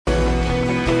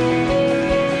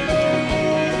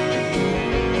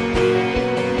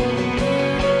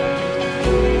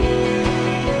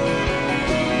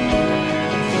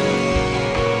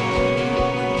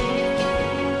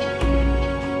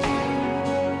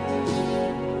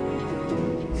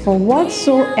For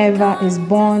whatsoever is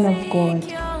born of God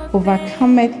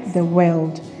overcometh the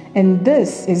world. And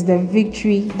this is the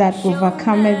victory that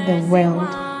overcometh the world,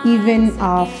 even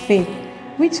our faith,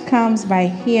 which comes by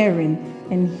hearing,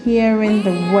 and hearing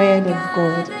the word of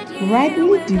God,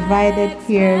 rightly divided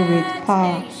here with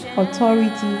power,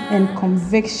 authority, and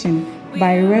conviction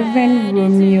by Reverend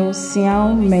Romeo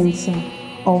Siao Mensah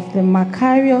of the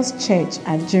Macarius Church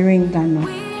at Jiringano.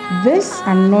 This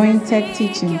anointed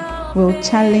teaching will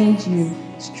challenge you,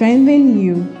 strengthen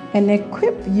you, and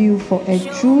equip you for a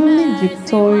truly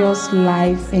victorious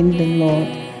life in the Lord.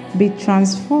 Be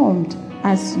transformed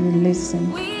as you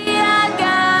listen. We are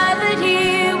gathered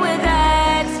here with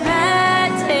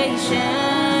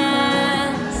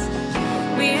expectations.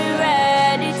 We're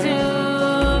ready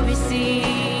to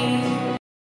receive.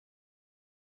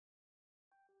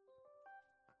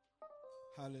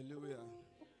 Hallelujah.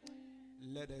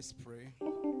 Let us pray.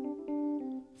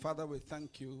 Father, we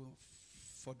thank you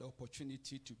for the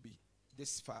opportunity to be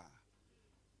this far.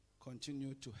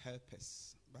 Continue to help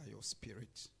us by your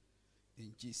Spirit.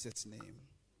 In Jesus' name,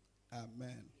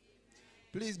 amen.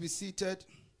 Please be seated.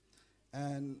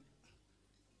 And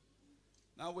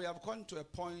now we have come to a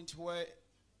point where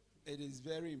it is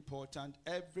very important.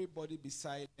 Everybody be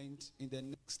silent. In the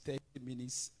next 30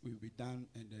 minutes, we'll be done,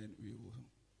 and then we will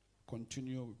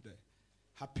continue with the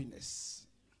happiness.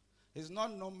 It's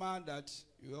not normal that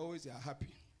you always are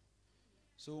happy.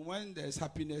 So when there's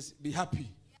happiness, be happy.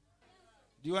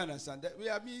 Do you understand that?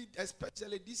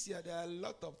 Especially this year, there are a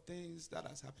lot of things that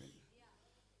has happened.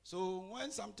 So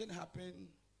when something happened,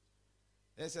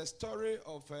 there's a story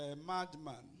of a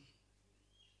madman.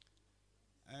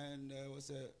 And there was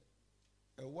a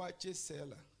watch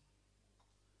seller.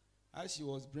 As she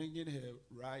was bringing her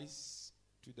rice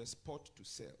to the spot to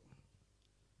sell,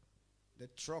 the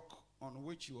truck on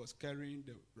which she was carrying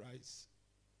the rice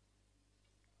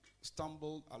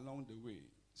stumbled along the way,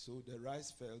 so the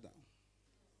rice fell down.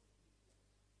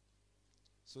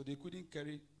 So they couldn't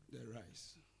carry the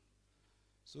rice.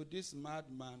 So this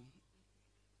madman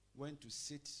went to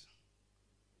sit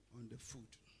on the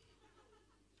food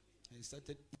and he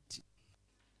started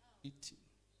eating.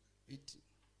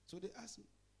 So they asked him,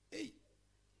 "Hey,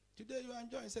 today you are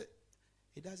enjoying?" He said,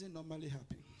 "It doesn't normally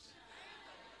happen.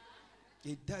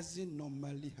 It doesn't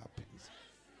normally happen.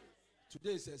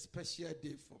 Today is a special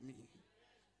day for me."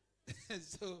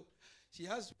 So she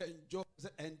has to enjoy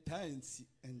intense.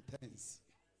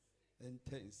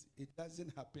 It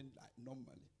doesn't happen like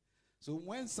normally. So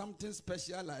when something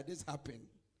special like this happens,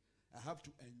 I have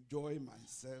to enjoy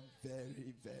myself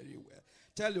very, very well.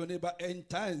 Tell your neighbor,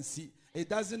 intense. It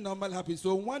doesn't normally happen.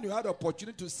 So when you have the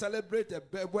opportunity to celebrate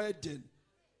a wedding,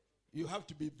 you have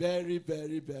to be very,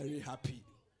 very, very happy.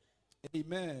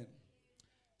 Amen.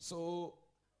 So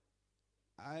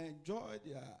I enjoyed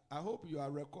I hope you are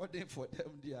recording for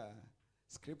them their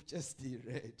scriptures they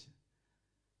read.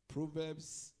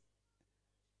 Proverbs,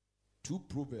 2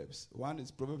 Proverbs. One is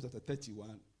Proverbs chapter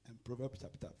 31 and Proverbs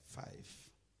chapter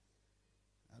 5.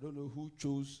 I don't know who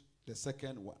chose the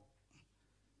second one.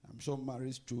 I'm sure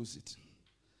Maris chose it.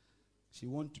 She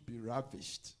wants to be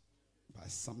ravished by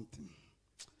something.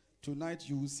 Tonight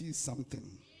you will see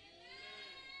something.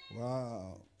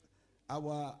 Wow.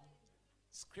 Our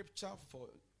scripture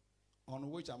on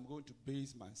which I'm going to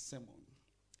base my sermon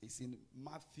is in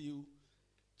Matthew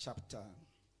chapter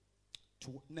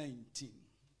 19.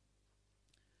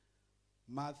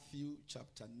 Matthew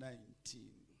chapter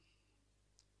 19.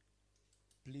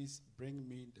 Please bring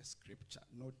me the scripture,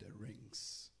 not the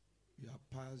rings. We are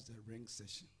past the ring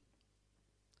session.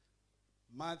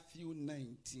 Matthew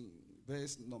 19,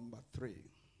 verse number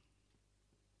 3.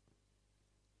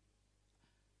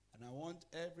 And I want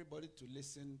everybody to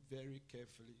listen very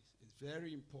carefully. It's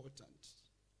very important.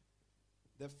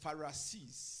 The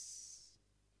Pharisees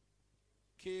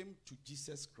came to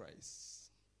Jesus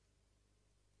Christ,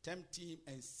 tempting him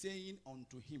and saying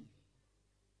unto him,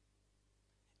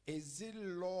 "Is it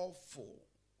lawful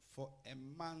for a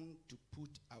man to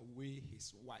put away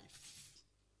his wife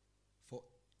for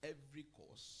every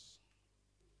cause?"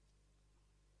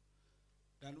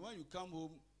 And when you come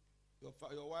home, your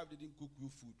wife didn't cook you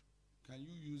food. Can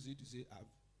you use it to say,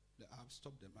 I've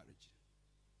stopped the marriage?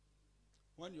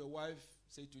 When your wife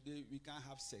say, "Today we can't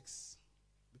have sex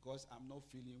because I'm not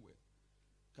feeling well,"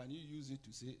 can you use it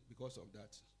to say, because of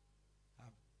that,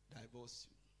 I've divorced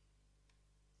you?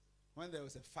 When there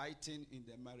was a fighting in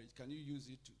the marriage, can you use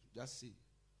it to just say?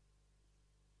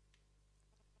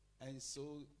 And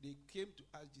so they came to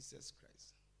ask Jesus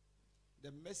Christ.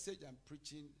 The message I'm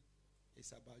preaching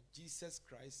is about Jesus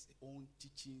Christ's own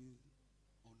teaching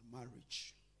on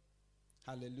marriage.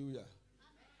 Hallelujah.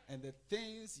 and the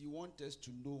things you want us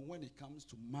to know when it comes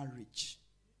to marriage.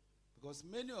 Because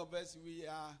many of us,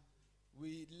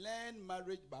 we learn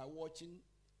marriage by watching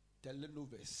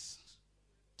telenovelas.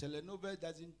 Telenovela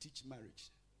doesn't teach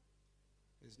marriage.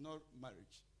 It's not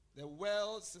marriage. The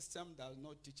world system does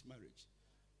not teach marriage.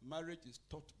 Marriage is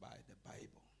taught by the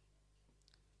Bible.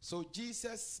 So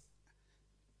Jesus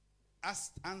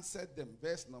answered them,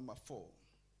 verse number 4.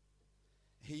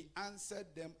 He answered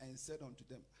them and said unto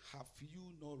them, have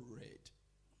you not read?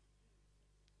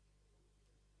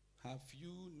 Have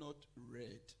you not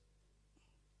read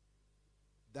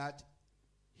that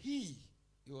he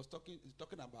was talking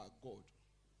about God,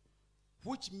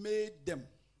 which made them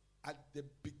at the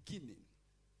beginning,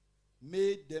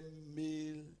 made them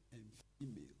male and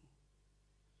female.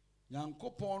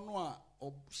 Nyankopon no a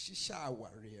obshisha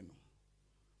aware no.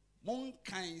 Mon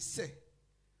kan se,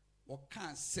 o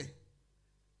kan se,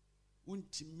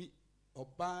 untimi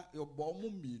oba yobo mu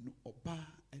minu oba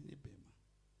ene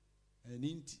bema.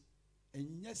 Eninti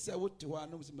enye se wote ho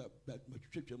anom se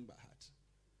matwetwetwem ba heart.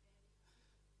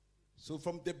 So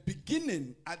from the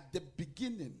beginning, at the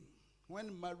beginning,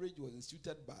 when marriage was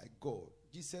instituted by God,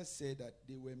 Jesus said that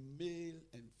they were male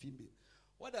and female.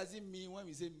 What does it mean when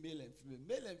we say male and female?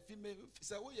 Male and female, if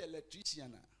you're an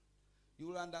electrician, you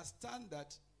will understand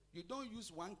that you don't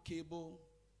use one cable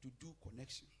to do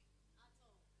connection.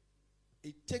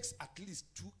 It takes at least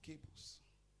 2 cables.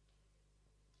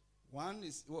 One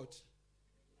is what?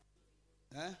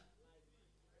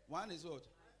 One is what?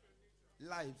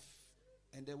 Live.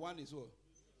 And the one is what?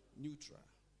 Neutral.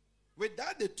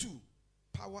 Without the 2,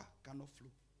 power cannot flow.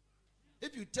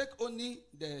 If you take only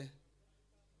the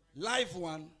live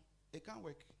one, it can't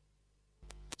work.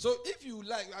 So if you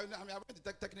like, I went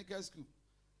to technical school.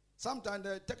 Sometimes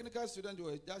the technical students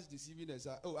were just deceiving us.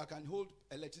 Oh, I can hold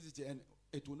electricity and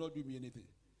it will not do me anything.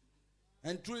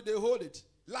 And truly they hold it.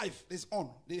 Life is on.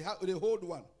 They hold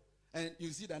one. And you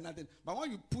see that nothing. But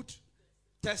when you put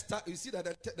tester, you see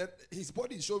that his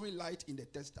body is showing light in the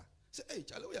tester. Say, hey,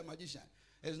 Charlie, we are magician.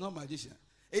 It's not magician.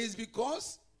 It's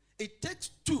because it takes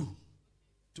 2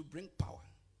 to bring power.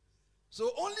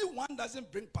 So only one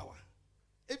doesn't bring power,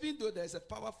 even though there's a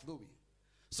power flowing.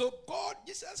 So God,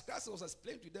 Jesus Christ was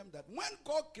explaining to them that when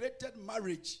God created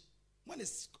marriage, when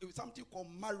it's something called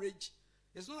marriage,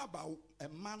 it's not about a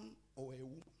man or a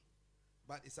woman,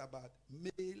 but it's about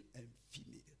male and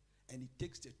female. And it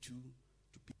takes the 2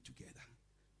 to be together.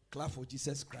 Clap for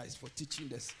Jesus Christ for teaching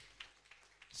this.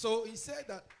 So he said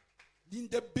that in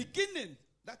the beginning,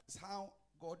 that is how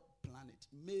God planned it,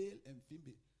 male and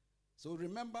female. So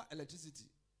remember electricity,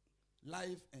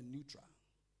 live and neutral.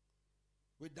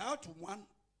 Without one,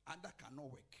 other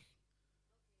cannot work.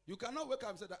 You cannot wake up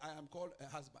and say that I am called a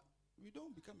husband. You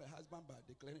don't become a husband by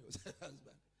declaring yourself a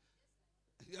husband.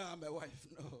 Yeah, I'm a wife.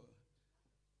 No.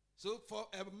 So for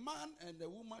a man and a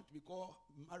woman to be called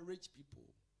marriage people,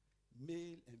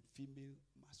 male and female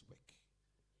must work.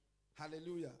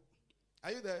 Hallelujah.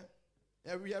 Are you there?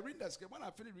 Yeah, we are reading the scripture. When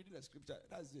I finish reading the scripture,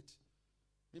 that's it.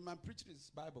 In my preaching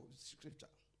is Bible, scripture.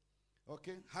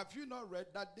 Okay? Have you not read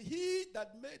that he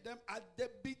that made them at the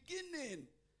beginning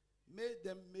made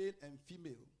them male and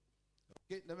female?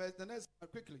 Okay, the next one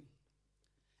quickly.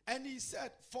 And he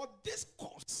said, for this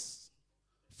cause,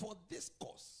 for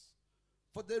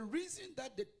the reason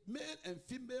that the male and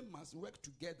female must work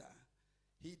together,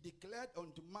 he declared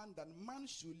unto man that man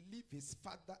should leave his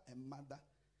father and mother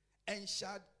and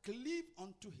shall cleave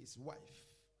unto his wife,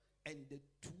 and the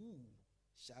 2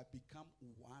 shall become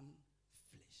one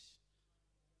flesh.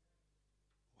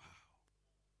 Wow.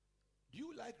 Do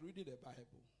you like reading the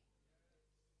Bible?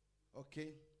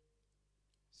 Okay.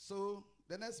 So,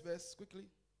 the next verse, quickly.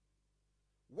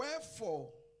 Wherefore,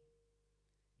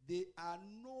 they are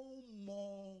no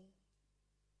more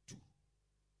 2.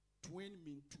 Twin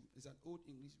means 2. It's an old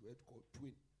English word called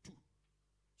twin. 2.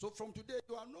 So, from today,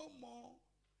 you are no more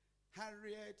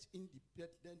Harriet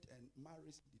independent and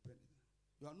Mary's independent.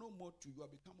 You are no more 2. You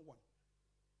have become one.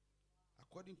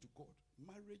 According to God,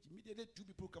 marriage, immediately 2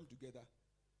 people come together,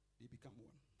 they become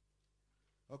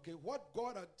one. Okay, what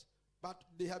God had, but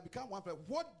they have become one.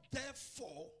 What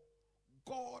therefore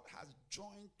God has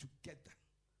joined together,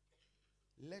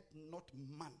 let not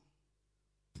man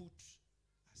put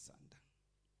asunder.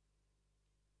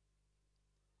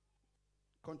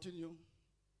 Continue.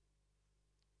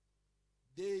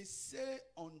 They say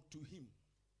unto him,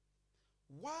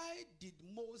 why did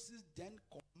Moses then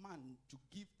command to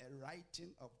give a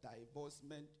writing of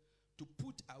divorcement to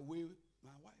put away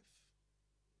my wife?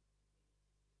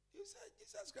 He said,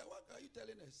 Jesus Christ, what are you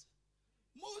telling us?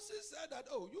 Moses said that,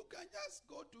 oh, you can just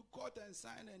go to court and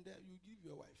sign and then you give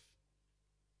your wife.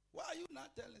 Why are you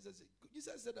not telling us?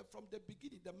 Jesus said that from the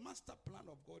beginning, the master plan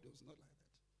of God was not like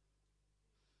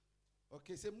that.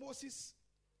 Okay, say Moses,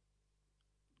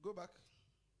 go back.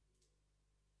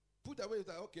 Put away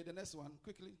that. Okay, the next one,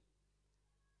 quickly.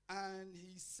 And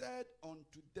he said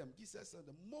unto them, Jesus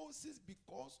said, Moses,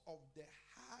 because of the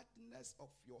hardness of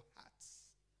your hearts,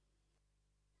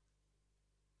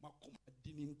 makoma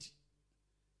dininti,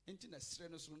 enti na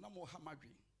sreno so na mo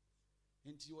hamadwi,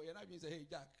 enti o yana dwen say, hey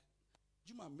Jack,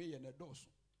 juma me ye na doso.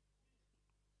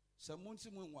 Sa munti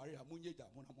mu nware a munye ja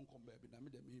mo na mo nkom baabi na me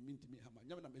de me ntimi hama,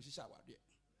 nyame na me hihya awade.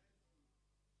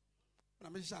 Na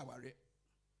me hihya awade.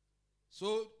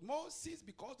 So Moses,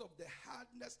 because of the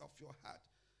hardness of your heart,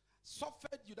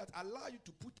 suffered you that allow you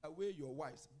to put away your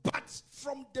wives. But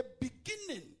from the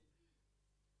beginning,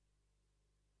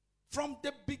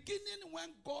 when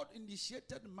God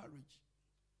initiated marriage,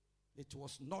 it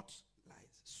was not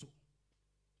like so.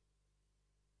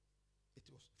 It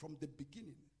was from the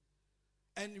beginning.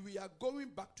 And we are going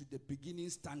back to the beginning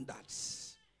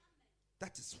standards.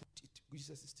 That is what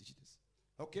Jesus is teaching us.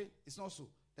 Okay? It's not so.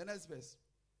 The next verse.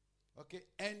 Okay,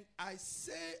 and I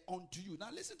say unto you, now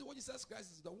listen to what Jesus Christ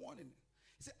is the warning.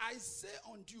 He said, I say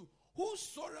unto you,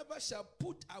 whosoever shall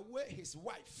put away his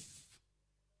wife,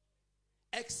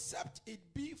 except it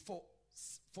be for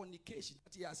fornication,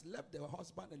 that he has left the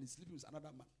husband and is sleeping with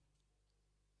another man,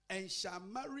 and shall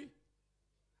marry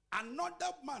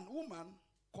another man, woman,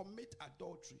 commit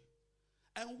adultery.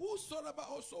 And whosoever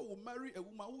also will marry a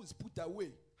woman who is put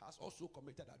away has also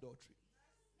committed adultery.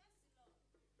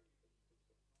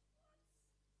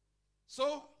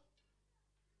 So,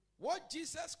 what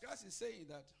Jesus Christ is saying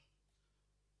that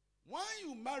when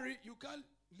you marry, you can't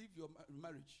leave your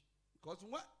marriage. Because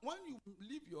when you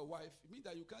leave your wife, it means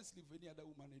that you can't sleep with any other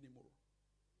woman anymore.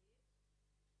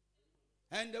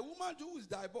 And the woman who is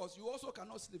divorced, you also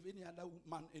cannot sleep with any other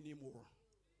man anymore.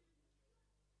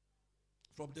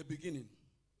 From the beginning.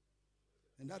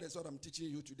 And that is what I'm teaching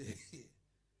you today.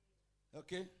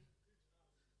 Okay?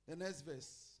 The next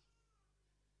verse.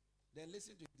 Then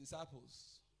listen to his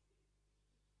disciples.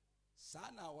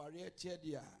 Sana warrior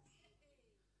chedia.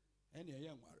 Any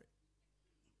young warrior.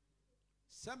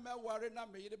 Some warrior na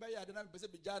me yede be yade na be se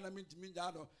bijana minti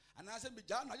minjano. And I said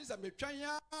bijana just a me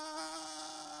twanya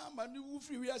manu wu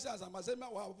free we as am say me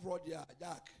wa fraud ya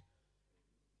Jack.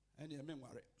 Any young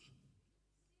warrior.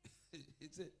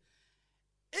 It said,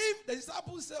 if the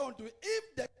disciples say unto him,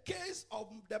 if the case of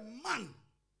the man,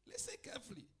 listen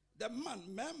carefully, the man,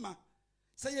 mema,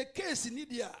 say a case in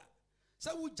India.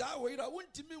 Say I want to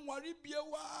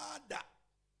wada.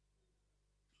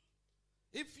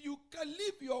 If you can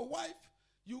leave your wife,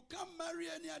 you can't marry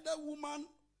any other woman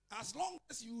as long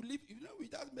as you live. You know, we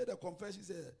just made a confession.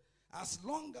 Say, as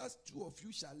long as two of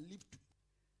you shall live,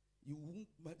 you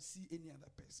won't see any other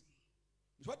person.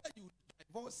 Whether you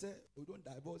divorce or don't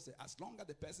divorce, as long as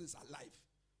the person is alive,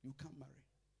 you can't marry.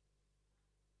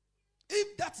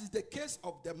 If that is the case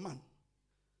of the man,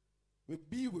 will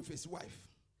be with his wife,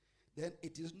 then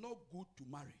it is not good to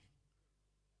marry.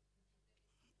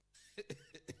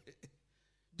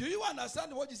 Do you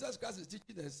understand what Jesus Christ is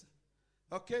teaching us?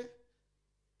 Okay?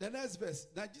 The next verse.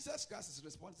 Now Jesus Christ is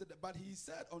responding, but he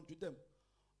said unto them,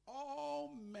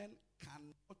 all men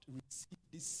cannot receive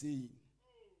this saying.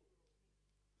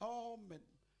 All men.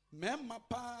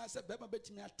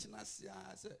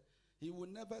 He will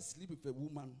never sleep with a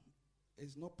woman.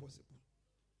 It's not possible.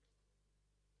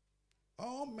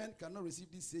 All men cannot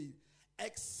receive this saying,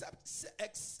 except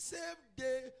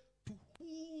they to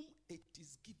whom it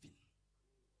is given.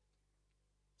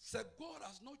 So God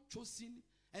has not chosen,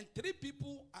 and three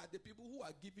people are the people who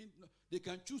are given. They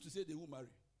can choose to say they will marry.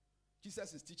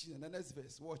 Jesus is teaching in the next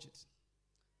verse. Watch it.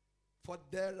 For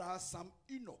there are some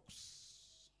eunuchs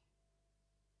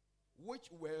which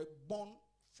were born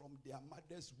from their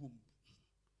mother's womb.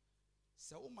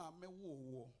 So me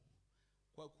wo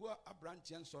kwakua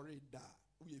abrantian sorry da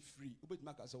we free. We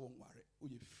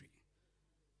free.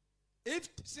 If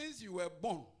since you were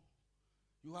born,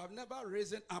 you have never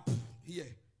risen up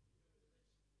here,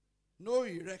 no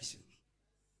erection,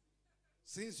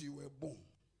 since you were born,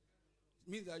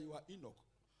 it means that you are Enoch.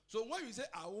 So when you say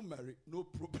I will marry, no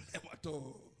problem at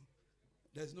all.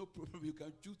 There's no problem. You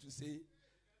can choose to say,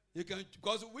 you can,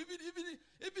 because even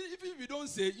if you don't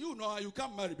say, you know you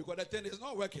can't marry because the thing is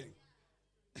not working.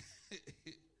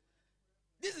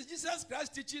 This is Jesus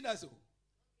Christ teaching us.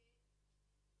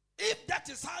 If that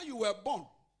is how you were born,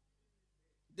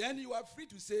 then you are free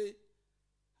to say,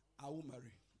 I will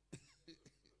marry.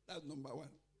 That's number one.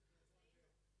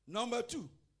 Number two,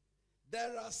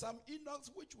 there are some eunuchs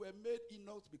which were made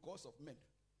eunuchs because of men.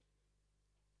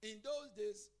 In those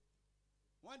days,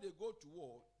 when they go to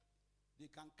war, they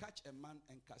can catch a man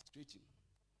and castrate him.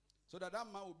 So that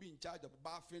man will be in charge of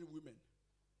bathing women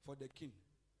for the king.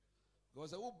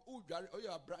 Because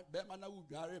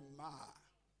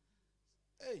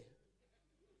hey,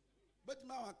 but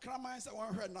my crama is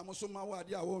one heard Namusoma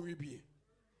Wadia won't be.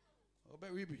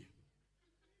 Obey be.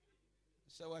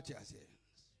 So what you say?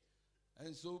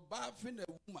 And so bathing a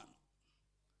woman.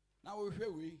 Now we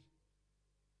hear we.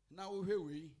 Now we hear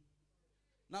we.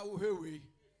 Now we hear we.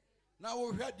 Now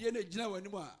we hear the energy now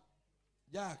anymore.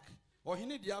 Jack. Or he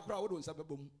need the akra would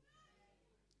sababum.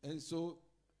 And so,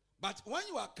 but when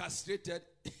you are castrated,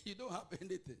 you don't have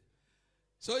anything.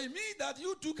 So it means that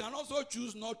you too can also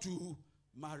choose not to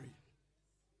marry.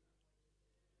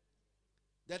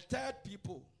 The third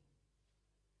people,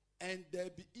 and there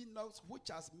be Enochs which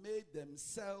has made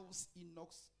themselves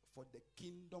Enochs for the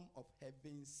kingdom of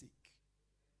heaven's sake.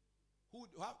 What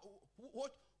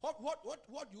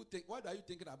do you think? What are you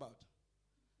thinking about?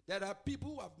 There are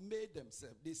people who have made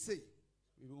themselves. They say,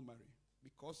 we will marry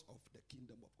because of the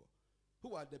kingdom of God.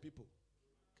 Who are the people?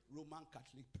 Roman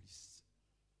Catholic priests.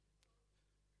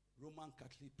 Roman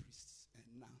Catholic priests and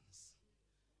nuns.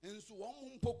 And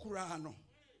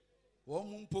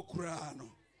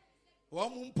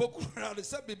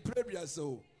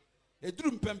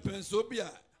so,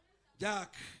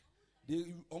 Jack,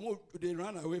 they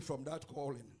ran away from that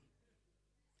calling.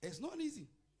 It's not easy.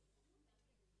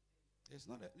 It's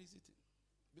not an easy thing.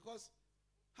 Because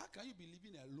how can you be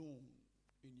living alone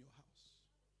in your house?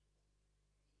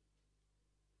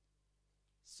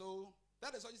 So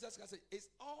that is what Jesus can say. It's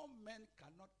all men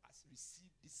cannot as receive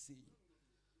this saying.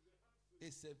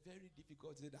 It's a very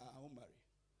difficult thing that I won't marry.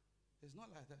 It's not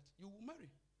like that. You will marry.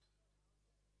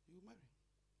 You will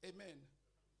marry. Amen.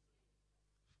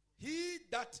 He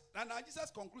that, and Jesus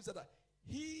concludes that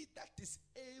he that is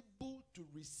able to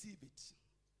receive it,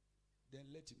 then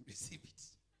let him receive it.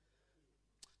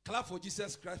 Clap for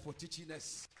Jesus Christ for teaching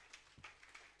us.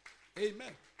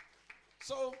 Amen.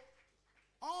 So,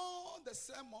 all the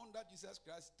sermon that Jesus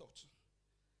Christ taught,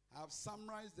 I have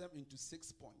summarized them into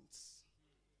 6 points.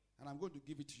 And I'm going to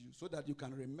give it to you so that you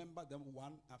can remember them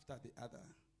one after the other.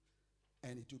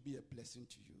 And it will be a blessing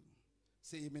to you.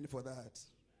 Say amen for that.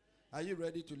 Are you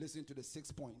ready to listen to the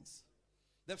 6 points?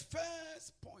 The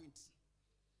first point.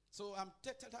 So I'm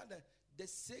telling the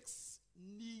 6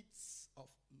 needs of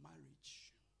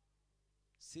marriage.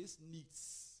 6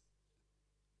 needs.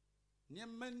 Now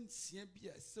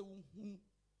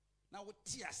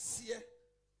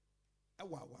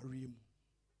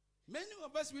many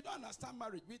of us, we don't understand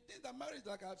marriage. We think that marriage,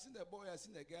 like I've seen the boy, I've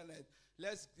seen the girl,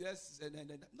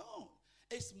 and no,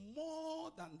 it's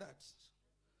more than that.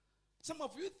 Some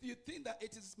of you think that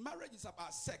marriage is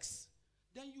about sex.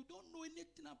 Then you don't know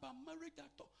anything about marriage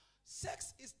at all.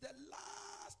 Sex is the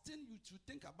last thing you should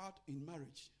think about in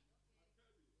marriage.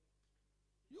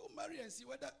 You marry and see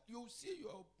whether you see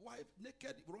your wife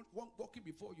naked walking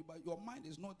before you, but your mind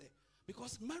is not there.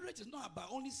 Because marriage is not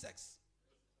about only sex.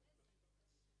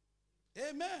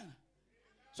 Amen.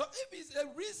 So if it's a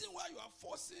reason why you are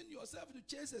forcing yourself to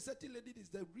chase a certain lady, is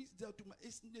the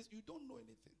reason you don't know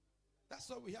anything. That's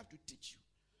what we have to teach you.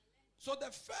 So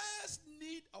the first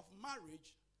need of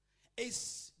marriage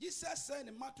is, Jesus said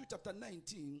in Matthew chapter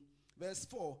 19, verse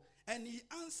 4, and he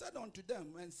answered unto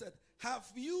them and said, have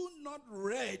you not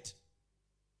read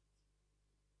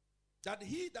that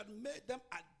he that made them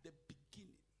at the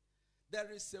beginning,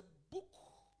 there is a book,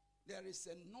 there is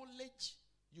a knowledge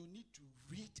you need to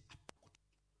read about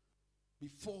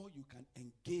before you can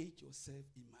engage yourself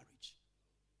in marriage.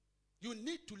 You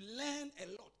need to learn a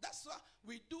lot. That's why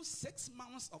we do 6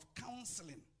 months of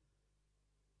counseling.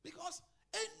 Because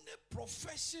any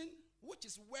profession which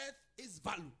is worth its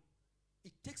value,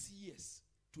 it takes years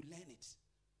to learn it.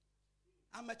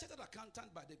 I'm a chartered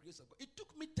accountant by the grace of God. It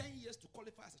took me 10 years to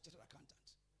qualify as a chartered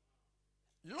accountant.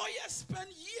 Lawyers spend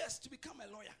years to become a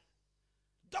lawyer.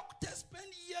 Doctors spend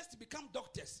years to become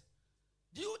doctors.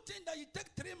 Do you think that you take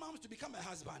 3 months to become a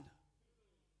husband?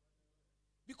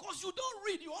 Because you don't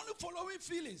read, you're only following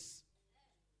feelings.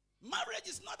 Marriage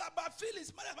is not about feelings,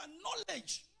 it's about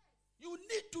knowledge. You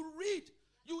need to read.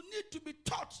 You need to be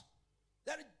taught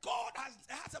that God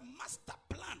has a master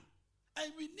plan.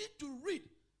 And we need to read.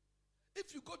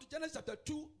 If you go to Genesis chapter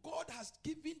 2, God has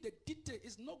given the detail.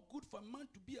 It's not good for a man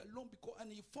to be alone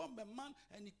and he formed a man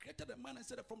and he created a man and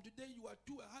said that from today you are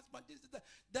two, a husband. This is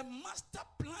the master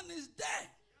plan is there.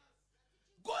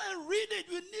 Go and read it.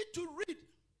 You need to read.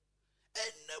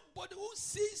 Anybody who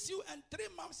sees you and 3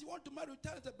 months you want to marry,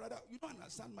 tell the brother, you don't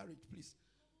understand marriage, please.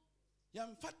 Yeah,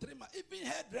 in fact, 3 months, even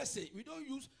hairdressing, you don't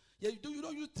use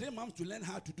 3 months to learn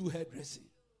how to do hairdressing.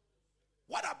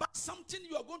 What about something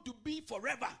you are going to be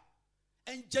forever?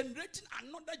 and generating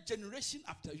another generation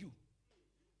after you.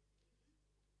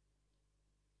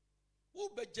 Who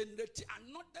be generating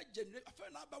another generation?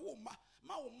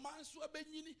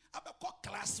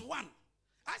 Class 1.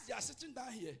 As they are sitting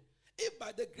down here, if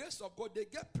by the grace of God they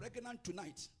get pregnant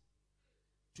tonight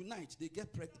they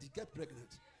get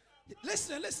pregnant.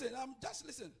 Listen,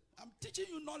 I'm teaching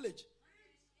you knowledge.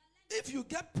 If you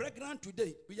get pregnant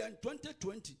today, we are in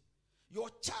 2020, your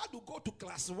child will go to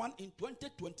class 1 in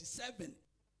 2027.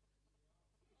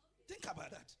 Think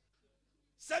about that.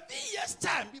 7 years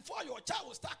time before your child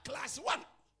will start class 1.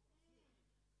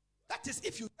 That is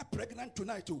if you get pregnant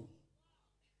tonight too.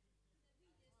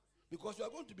 Because you are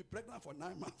going to be pregnant for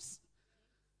 9 months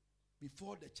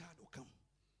before the child will come.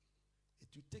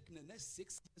 It will take the next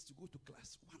 6 years to go to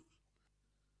class 1.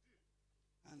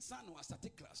 And son was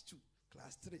starting class 2,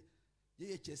 class 3,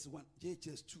 JHS 1,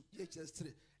 JHS 2, JHS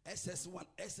 3, SS1,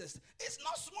 SS. It's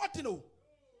not smart, you know.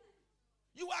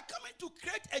 You are coming to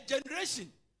create a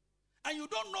generation, and you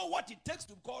don't know what it takes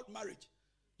to call marriage.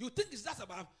 You think it's just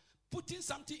about putting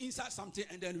something inside something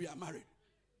and then we are married.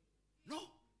 No.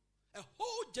 A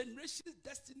whole generation's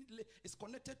destiny is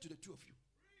connected to the two of you.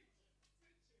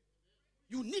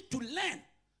 You need to learn.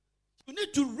 You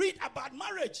need to read about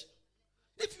marriage.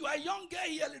 If you are younger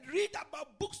here, read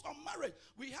about books on marriage.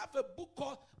 We have a book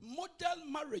called Model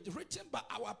Marriage, written by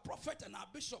our prophet and our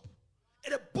bishop.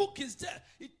 And the book is there.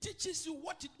 It teaches you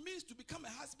what it means to become a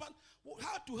husband,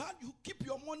 how you keep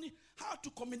your money, how to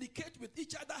communicate with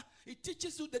each other. It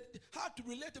teaches you how to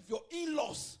relate with your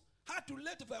in-laws, how to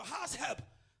relate with your house help,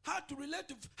 how to relate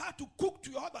with how to cook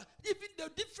to your husband, even the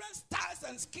different styles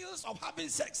and skills of having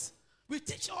sex. We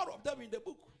teach all of them in the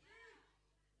book.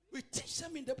 We teach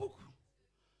them in the book.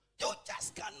 You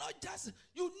just cannot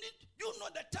you know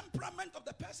the temperament of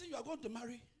the person you are going to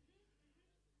marry.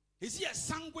 Is he a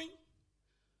sanguine?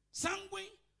 Sanguine?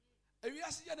 A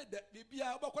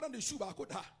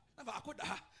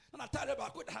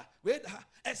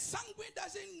sanguine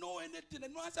doesn't know anything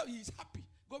and knows how he is happy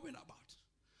going about.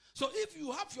 So if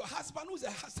you have your husband who's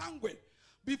a sanguine,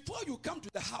 before you come to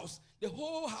the house, the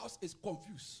whole house is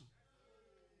confused.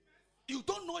 You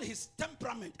don't know his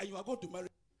temperament and you are going to marry.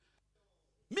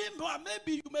 Meanwhile,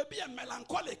 maybe you may be a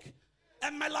melancholic.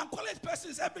 A melancholic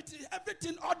person is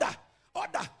everything order.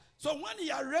 So when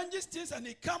he arranges things and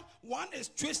he comes, one is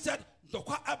twisted.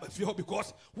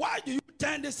 Because why do you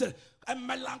turn this? A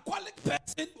melancholic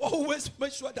person always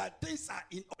makes sure that things are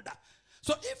in order.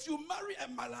 So if you marry a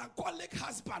melancholic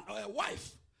husband or a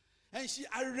wife, and she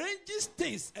arranges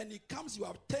things and he comes, you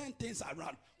have 10 things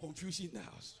around, confusion in the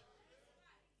house.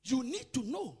 You need to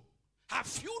know.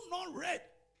 Have you not read?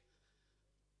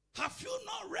 Have you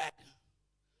not read?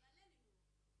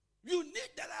 You need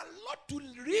there are a lot to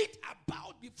read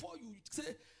about before you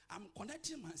say, I'm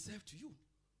connecting myself to you.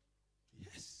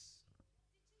 Yes.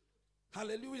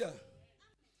 Hallelujah.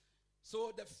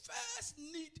 So the first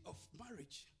need of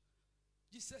marriage,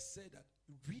 Jesus said that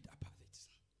read about it.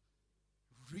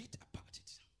 Read about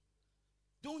it.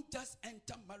 Don't just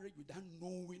enter marriage without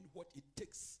knowing what it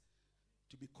takes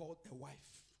to be called a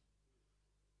wife.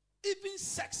 Even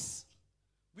sex.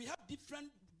 We have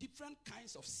different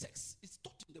kinds of sex. It's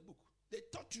taught in the book. They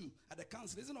taught you at the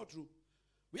council. Isn't that true?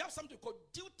 We have something called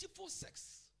dutiful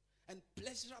sex and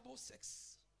pleasurable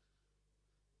sex.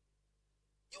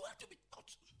 You have to be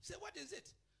taught. Say, what is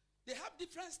it? They have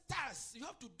different styles you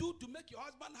have to do to make your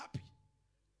husband happy.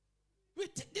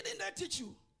 Didn't they teach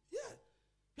you? Yeah.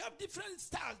 You have different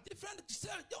styles,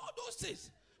 all those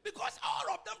things. Because all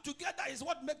of them together is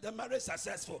what makes the marriage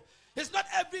successful. It's not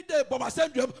every day, Mama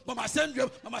syndrome. You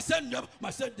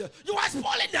are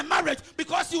spoiling the marriage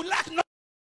because you lack knowledge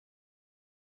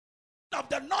of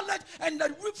the knowledge and the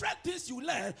different things you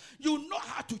learn. You know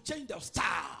how to change the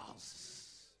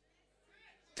styles.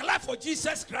 Clap for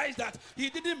Jesus Christ that he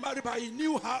didn't marry, but he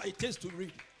knew how it is to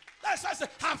read. That's why I said,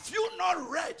 have you not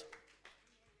read?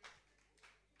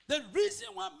 The reason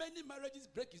why many marriages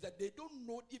break is that they don't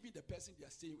know even the person they are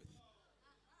staying with.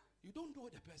 You don't know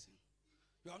the person.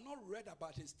 You have not read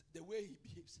about the way he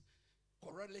behaves.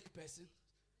 Choleric person,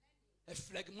 a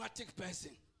phlegmatic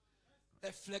person,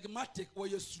 a phlegmatic or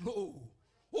you're slow.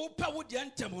 No,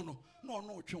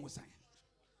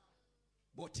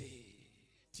 but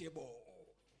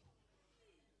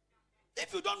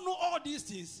if you don't know all these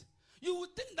things, you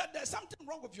would think that there's something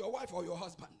wrong with your wife or your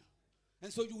husband.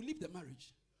 And so you leave the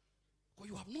marriage. Because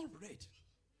you have not read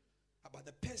about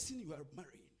the person you are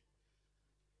marrying.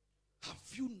 Have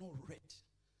you not read?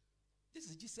 This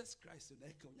is Jesus Christ in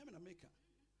Echo.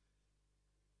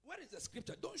 What is the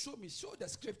scripture? Don't show me. Show the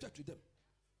scripture to them.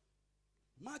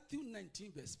 Matthew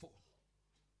 19 verse 4.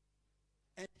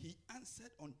 And he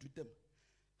answered unto them,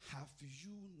 have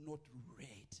you not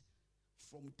read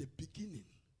from the beginning?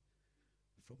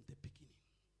 From the beginning.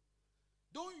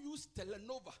 Don't use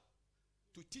Telenova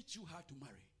to teach you how to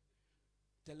marry.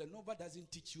 Telenova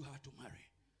doesn't teach you how to marry.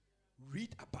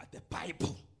 Read about the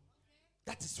Bible.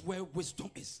 That is where wisdom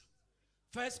is.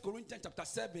 1 Corinthians chapter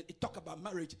 7, it talk about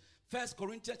marriage. 1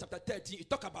 Corinthians chapter 13, it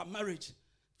talk about marriage.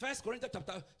 1 Corinthians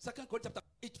chapter 2 Corinthians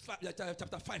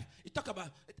chapter 5, it talk about.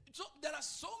 So there are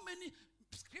so many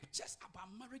scriptures about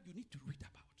marriage you need to read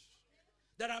about.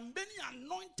 There are many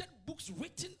anointed books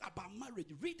written about marriage.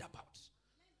 Read about.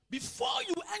 Before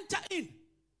you enter in,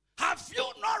 have you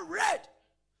not read?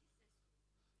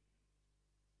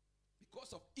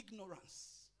 Because of ignorance.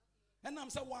 And I'm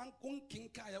saying one king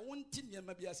kaya one tin ya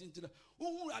maybe as into the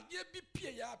idea be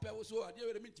pay ya so idea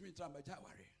we mean to me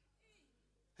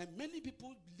and many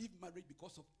people leave marriage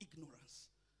because of ignorance.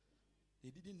 They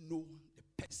didn't know the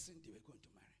person they were going to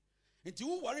marry. And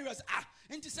you worry was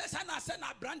and he says I send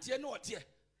a branch here no here.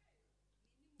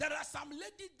 There are some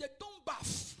ladies they don't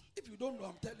bath. If you don't know,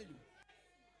 I'm telling you.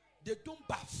 They don't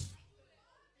bath.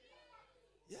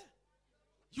 Yeah.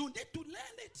 You need to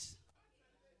learn it.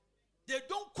 They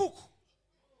don't cook.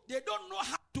 They don't know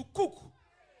how to cook.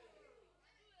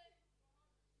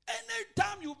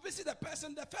 Anytime you visit a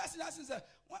person, the first thing asks is,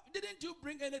 didn't you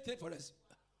bring anything for us?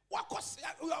 What course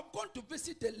you are going to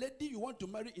visit the lady you want to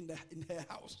marry in her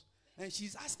house, and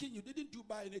she's asking you, didn't you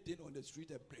buy anything on the street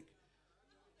and bring?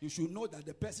 You should know that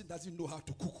the person doesn't know how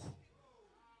to cook.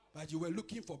 But you were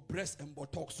looking for breast and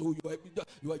buttocks, so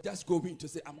you are just going to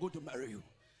say, I'm going to marry you.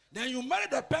 Then you marry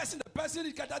the person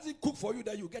doesn't cook for you,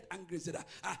 then you get angry. Say that,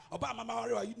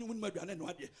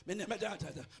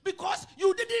 because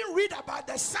you didn't read about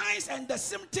the signs and the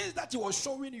symptoms that he was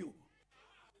showing you.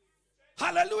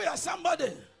 Hallelujah,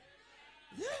 somebody.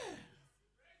 Yeah.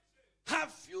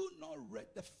 Have you not read?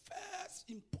 The first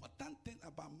important thing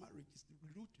about marriage is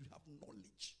you have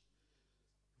knowledge.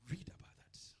 Read about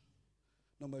that.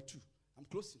 Number 2, I'm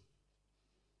closing.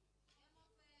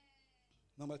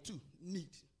 Number 2, need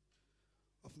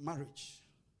of marriage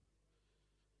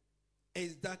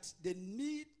is that the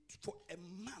need for a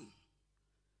man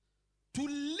to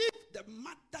leave the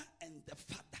mother and the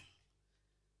father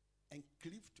and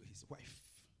cleave to his wife.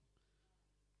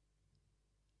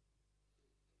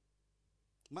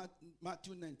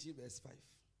 Matthew 19 verse 5.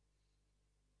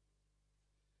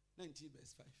 19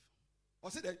 verse 5.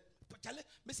 Or say that,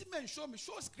 men show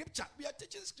scripture. We are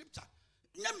teaching scripture.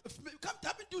 Come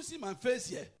to see my face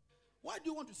here. Why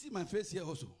do you want to see my face here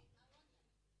also?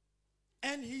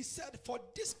 And he said, for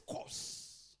this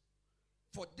cause,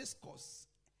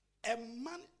 a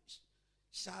man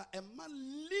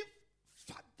leave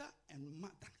father and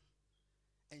mother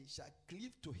and shall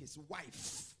cleave to his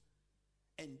wife,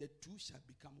 and the two shall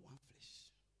become one flesh.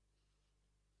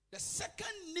 The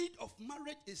second need of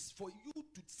marriage is for you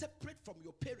to separate from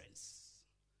your parents.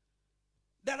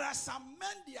 There are some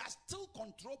men, they are still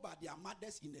controlled by their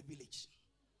mothers in the village.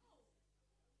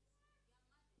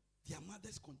 Their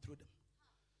mothers control them.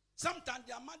 Sometimes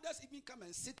their mothers even come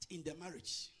and sit in the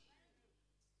marriage.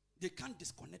 They can't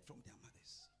disconnect from their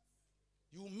mothers.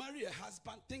 You marry a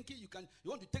husband thinking you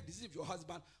want to take decision of your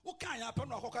husband.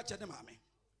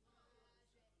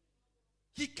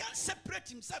 He can't separate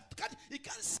himself. He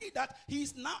can't see that he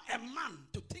is now a man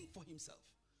to think for himself.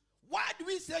 Why do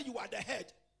we say you are the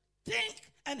head?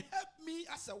 Think and help me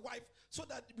as a wife so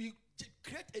that we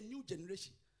create a new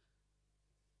generation.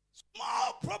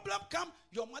 Small problem come,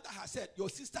 your mother has heard, your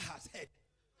sister has heard.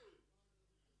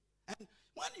 And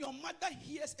when your mother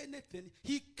hears anything,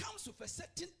 he comes with a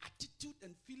certain attitude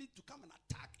and feeling to come and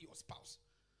attack your spouse.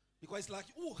 Because it's like,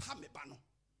 oh, hamebano.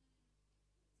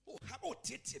 Oh,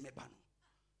 tete mebano.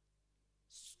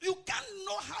 You can't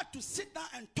know how to sit down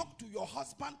and talk to your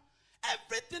husband.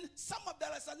 Everything, some of the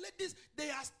ladies, they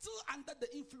are still under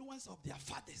the influence of their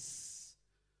fathers.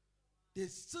 They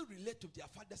still relate to their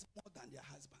fathers more than their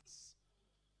husbands.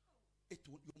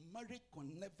 Your marriage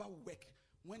can never work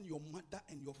when your mother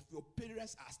and your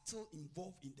parents are still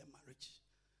involved in the marriage.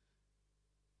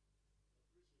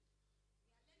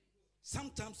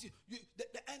 Sometimes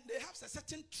and they have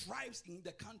certain tribes in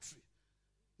the country.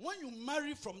 When you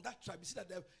marry from that tribe, you see that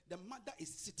the mother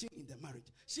is sitting in the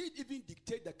marriage. She even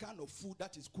dictates the kind of food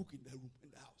that is cooked in the room, in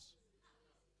the house.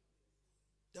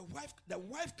 The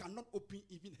wife cannot open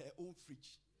even her own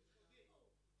fridge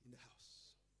in the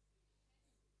house.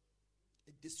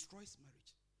 It destroys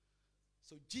marriage.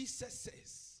 So Jesus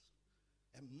says,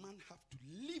 a man have to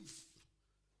live.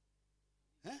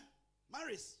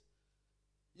 Maris,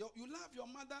 you love your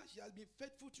mother, she has been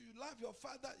faithful to you. You love your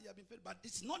father, he has been faithful. But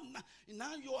it's not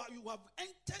now you have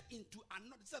entered into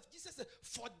another self. Jesus said,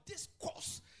 for this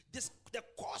cause, the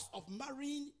cost of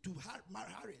marrying to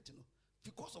marry Harriet,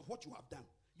 because of what you have done,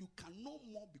 you can no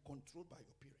more be controlled by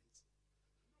your parents.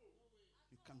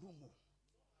 You can no more.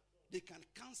 They can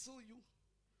cancel you,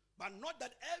 but not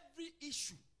that every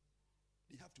issue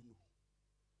they have to know.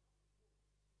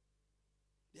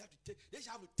 They have to they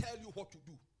have to tell you what to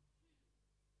do.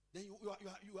 Then you are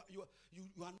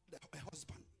not a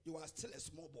husband. You are still a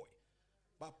small boy.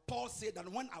 But Paul said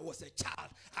that when I was a child,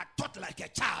 I thought like a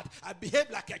child, I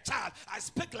behaved like a child, I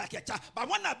speak like a child. But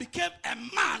when I became a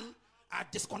man, I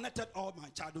disconnected all my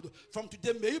childhood. From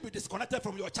today, may you be disconnected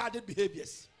from your childhood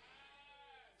behaviors.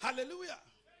 Hallelujah.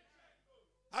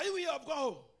 Are you here of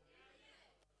God?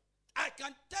 I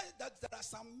can tell you that there are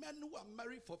some men who are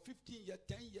married for 15 years,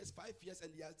 10 years, 5 years,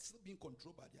 and they are still being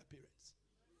controlled by their parents.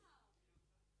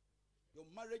 Your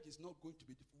marriage is not going to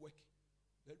be working.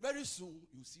 Very soon,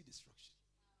 you see destruction.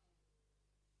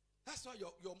 That's why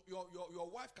your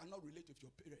wife cannot relate with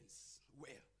your parents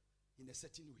well, in a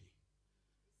certain way.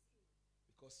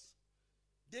 Because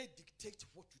they dictate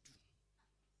what to do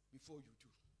before you do.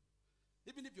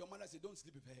 Even if your mother says, don't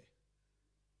sleep with her,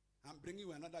 I'm bringing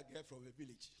you another girl from a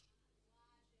village.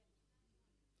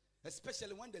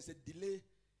 Especially when there's a delay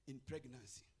in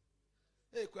pregnancy.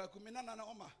 Hey,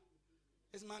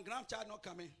 is my grandchild not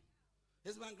coming?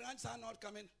 Is my grandson not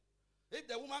coming? If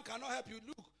the woman cannot help you,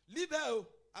 look, leave her.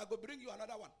 I go bring you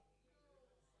another one.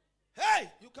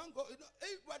 Hey, you can't go.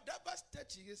 Whatever stage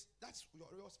she is, that's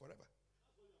yours forever.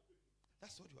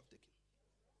 That's what you have taken.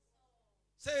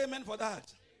 Say amen for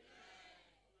that.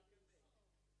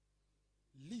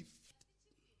 Leave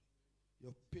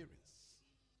your parents.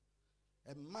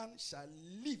 A man shall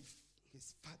leave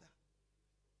his father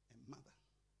and mother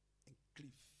and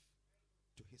cleave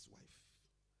to his wife,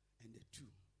 and the two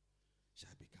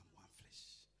shall become one flesh.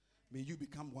 May you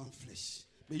become one flesh.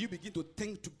 May you begin to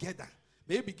think together.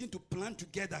 May you begin to plan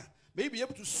together. May you be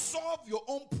able to solve your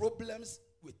own problems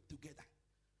together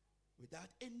without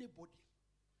anybody.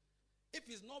 If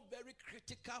it's not very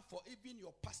critical for even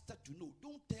your pastor to know,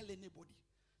 don't tell anybody.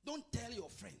 Don't tell your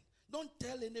friend. Don't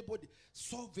tell anybody.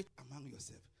 Solve it among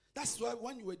yourself. That's why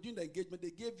when you were doing the engagement,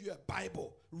 they gave you a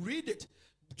Bible. Read it.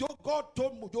 God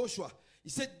told Joshua, he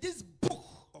said, this book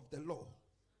of the law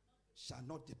shall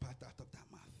not depart out of thy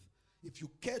mouth. If you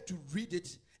care to read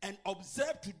it and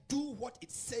observe to do what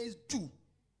it says, do.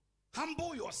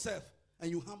 Humble yourself,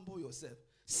 and you humble yourself.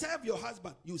 Serve your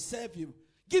husband, you serve him.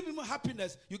 Give him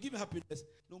happiness, you give him happiness.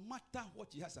 No matter what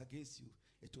he has against you,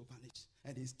 it will vanish.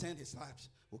 And his life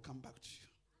will come back to you.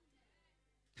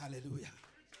 Hallelujah.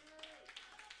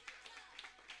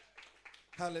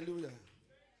 Hallelujah.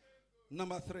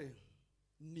 Number 3,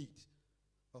 need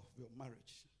of your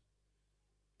marriage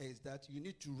is that you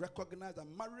need to recognize that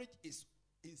marriage is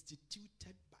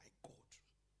instituted by God.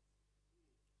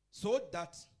 So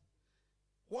that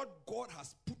what God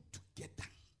has put together,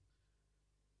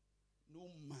 no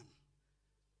man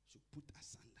should put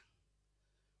asunder.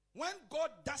 When God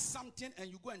does something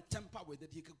and you go and tamper with it,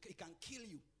 he can kill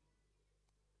you.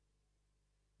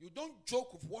 You don't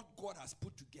joke with what God has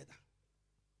put together.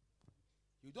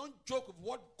 You don't joke with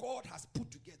what God has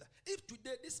put together. If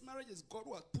today this marriage is God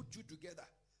who has put you together,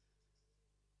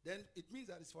 then it means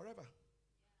that it's forever.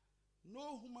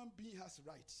 No human being has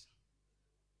right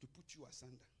to put you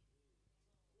asunder.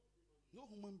 No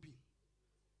human being.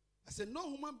 I said no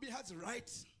human being has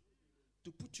right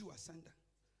to put you asunder.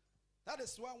 That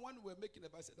is why when we were making the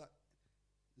Bible, I said that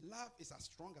love is as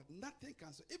strong as nothing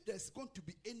can. So if there's going to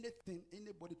be anything,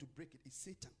 anybody to break it, it's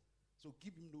Satan. So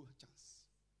give him no chance.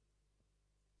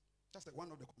 That's like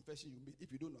one of the confessions you made.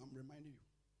 If you don't know, I'm reminding you.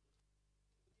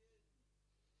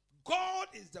 God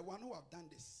is the one who have done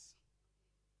this.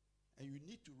 And you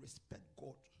need to respect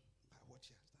God by what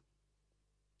he has done.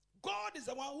 God is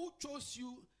the one who chose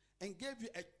you and gave you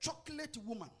a chocolate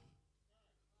woman.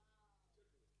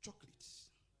 Chocolate.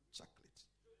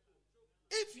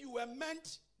 If you were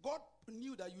meant, God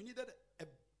knew that you needed a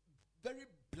very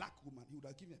black woman. He would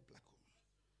have given a black woman.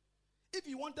 If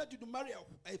he wanted you to marry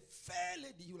a fair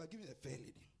lady, he would have given a fair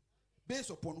lady. Based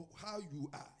upon how you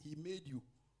are, he made you.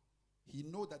 He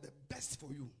knows that the best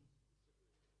for you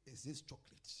is this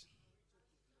chocolate.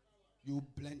 You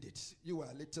blend it. You are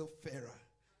a little fairer.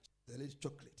 The little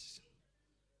chocolate.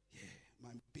 Yeah, my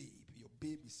babe. Your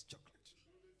babe is chocolate.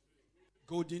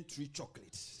 Golden tree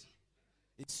chocolate.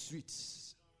 It's sweet.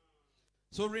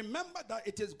 So remember that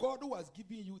it is God who has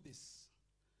given you this.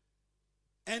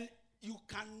 And you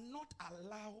cannot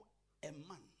allow a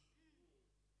man,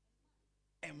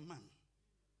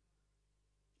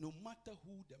 no matter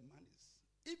who the man is,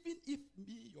 even if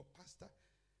me, your pastor,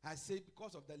 I say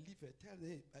because of the liver, tell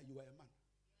him that you are a man.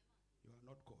 You are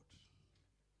not God.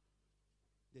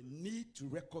 They need to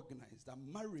recognize that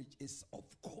marriage is of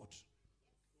God.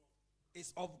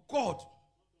 It's of God.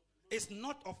 It's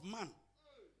not of man.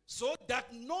 So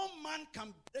that no man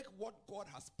can break what God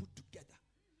has put together.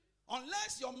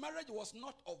 Unless your marriage was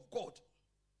not of God.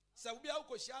 So we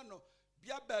are no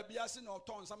baby no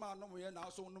ton some no we now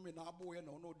so no me now boy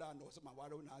no down no some why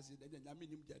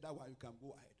that why you can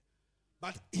go ahead.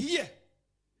 But here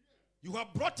you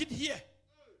have brought it here.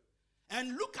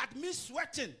 And look at me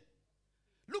sweating.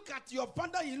 Look at your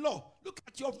father-in-law. Look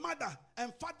at your mother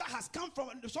and father has come from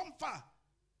some far.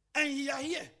 And you are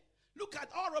here. Look at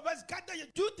all of us gathered here.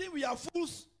 Do you think we are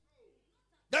fools?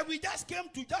 That we just came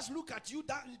to just look at you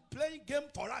playing game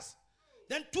for us.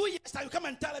 Then 2 years time you come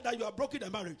and tell us that you are broken the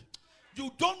marriage.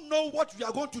 You don't know what we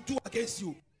are going to do against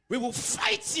you. We will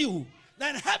fight you.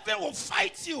 Then heaven will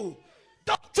fight you.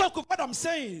 Don't joke with what I'm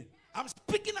saying. I'm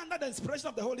speaking under the inspiration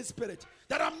of the Holy Spirit.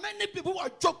 There are many people who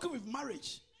are joking with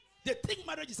marriage. They think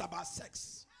marriage is about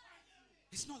sex.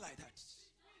 It's not like that.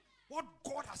 What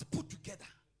God has put together.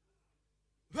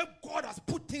 Where God has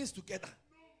put things together.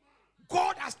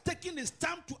 God has taken his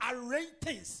time to arrange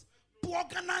things, to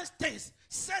organize things,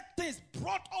 set things,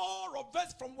 brought all of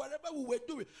us from wherever we were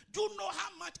doing. Do you know how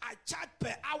much I charge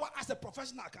per hour as a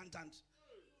professional accountant?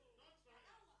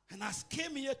 And I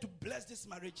came here to bless this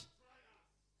marriage.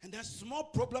 And then small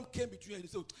problem came between you and you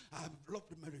said, I love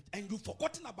the marriage. And you've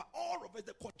forgotten about all of it,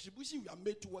 the contribution you have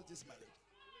made towards this marriage.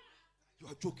 You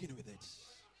are joking with it.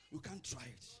 You can't try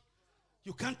it.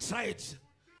 You can't try it.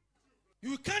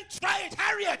 You can't try it,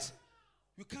 Harriet.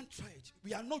 You can't try it.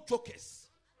 We are not jokers.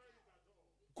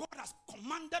 God has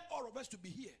commanded all of us to be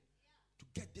here to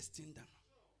get this thing done.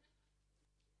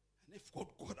 And if God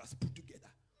has put together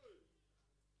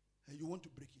and you want to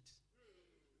break it,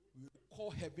 we will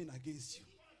call heaven against you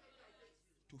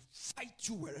to fight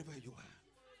you wherever you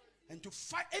are. And to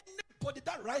fight anybody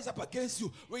that rise up against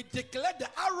you, we declare the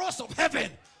arrows of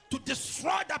heaven to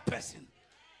destroy that person.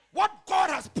 What God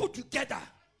has put together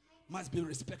must be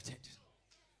respected.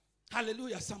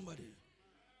 Hallelujah, somebody.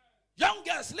 Young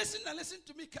girls, listen and listen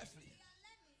to me carefully.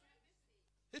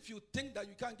 If you think that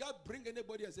you can bring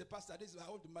anybody and say, Pastor, this is I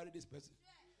want to marry this person.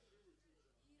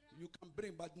 You can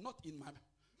bring, but not in my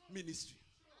ministry.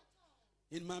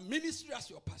 In my ministry as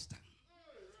your pastor.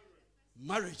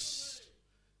 Marriage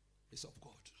is of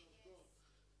God.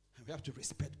 And we have to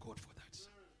respect God for that.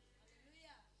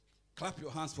 Clap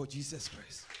your hands for Jesus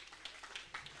Christ.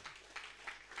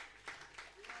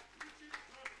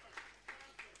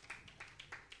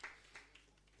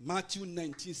 Matthew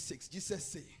 19:6. Jesus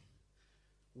said,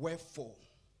 wherefore,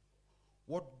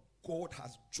 what God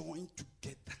has joined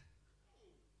together,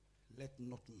 let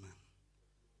not man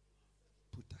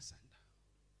put asunder.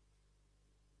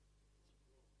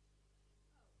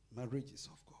 Marriage is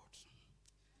of God.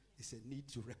 It's a need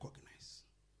to recognize.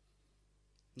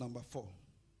 Number 4,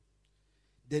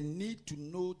 the need to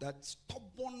know that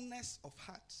stubbornness of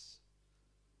heart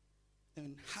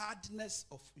and hardness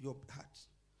of your heart,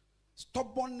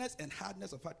 stubbornness and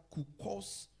hardness of heart could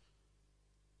cause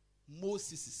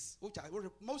Moses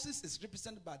is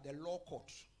represented by the law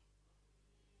court.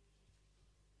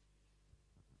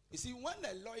 You see, when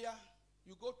a lawyer,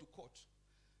 you go to court,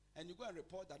 and you go and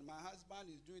report that my husband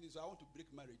is doing this, so I want to break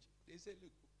marriage. They say,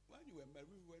 look, when you were married,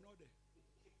 we were not there.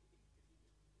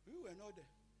 We were not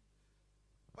there.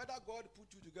 Whether God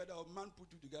put you together or man put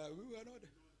you together, we were not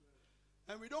there.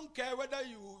 And we don't care whether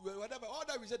you, whatever. All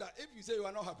that we say that if you say you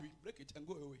are not happy, break it and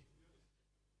go away.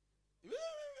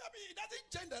 I mean, it doesn't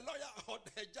change the lawyer or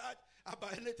the judge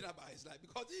about anything about his life.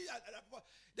 Because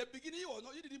the beginning,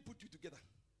 he didn't put you together.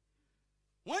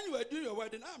 When you were doing your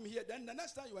wedding, I'm here. Then the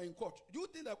next time you are in court, do you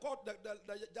think the court, the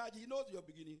judge, he knows your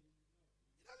beginning?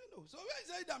 He doesn't know. So when he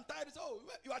said, I'm tired, so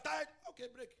you are tired? Okay,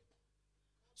 break.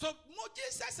 So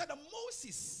Jesus said that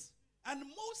Moses, and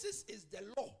Moses is the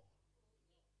law.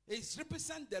 It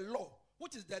represents the law,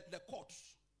 which is the court.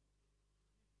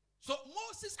 So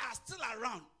Moses are still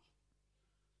around.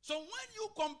 So when you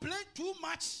complain too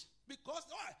much, because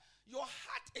your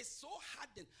heart is so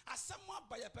hardened, as someone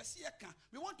by a person,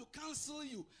 we want to counsel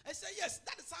you and say, yes,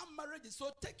 that is how marriage is. So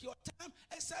take your time,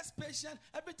 exercise patience,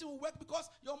 everything will work, because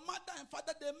your mother and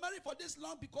father, they married for this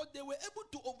long because they were able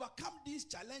to overcome these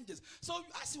challenges. So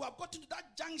as you have gotten to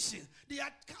that junction, they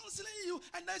are counseling you,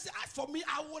 and they say, as for me,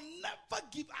 I will never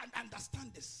give and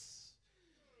understand this.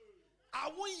 I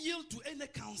won't yield to any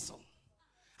counsel.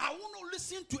 I will not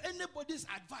listen to anybody's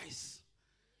advice.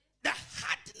 The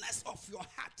hardness of your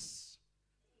heart,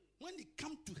 when it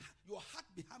comes to your heart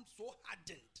becomes so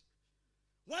hardened,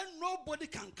 when nobody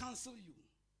can counsel you,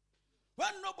 when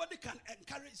nobody can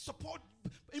encourage, support,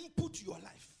 input your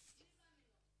life,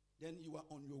 then you are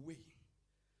on your way.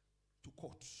 to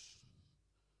court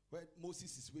where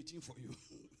Moses is waiting for you.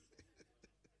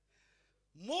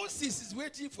 Moses is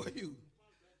waiting for you.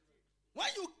 When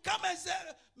you come and say,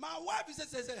 my wife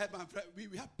says, hey, my friend,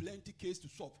 we have plenty case to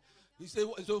solve. You say,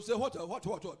 so what?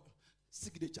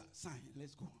 Signature, sign,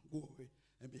 let's go away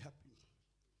and be happy.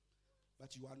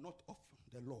 But you are not of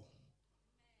the law.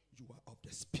 You are of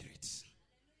the Spirit.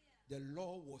 The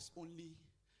law was only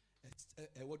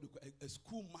a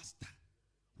schoolmaster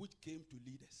which came to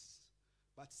lead us.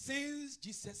 But since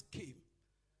Jesus came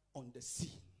on the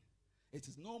scene, it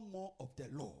is no more of the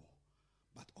law,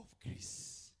 but of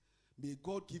grace. May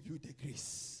God give you the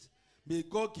grace. May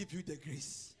God give you the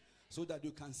grace so that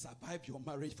you can survive your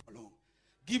marriage for long.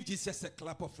 Give Jesus a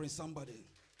clap offering, somebody.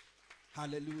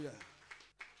 Hallelujah.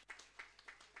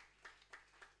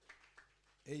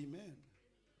 Amen.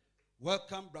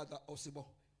 Welcome, Brother Osibo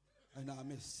and our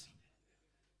miss.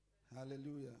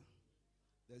 Hallelujah.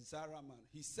 The Zara man.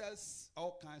 He sells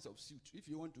all kinds of suits. If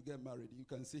you want to get married, you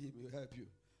can see him. He will help you.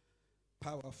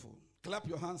 Powerful. Clap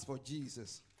your hands for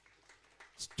Jesus.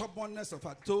 Stubbornness of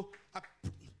heart. So,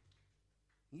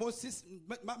 Moses,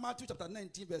 Matthew chapter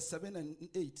 19, verse 7 and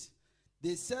 8.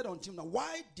 They said unto him, now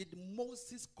why did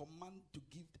Moses command to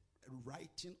give a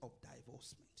writing of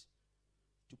divorcement?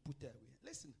 To put away.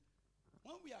 Listen,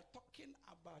 when we are talking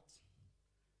about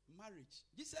marriage,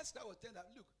 Jesus Christ was telling that,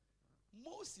 look,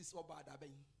 Moses or Badaben,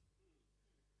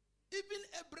 even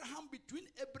Abraham, between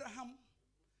Abraham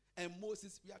and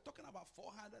Moses, we are talking about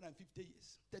 450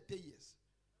 years, 30 years.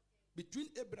 Between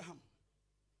Abraham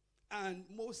and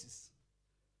Moses,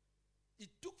 it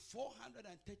took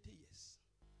 430 years.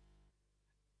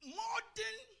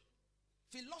 Modern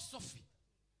philosophy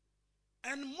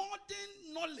and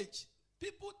modern knowledge.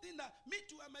 People think that me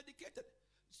too am educated.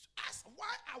 Ask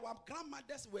why our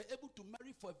grandmothers were able to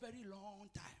marry for a very long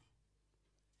time.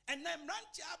 And then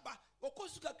Ranchaba,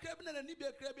 Okosuka Krebin and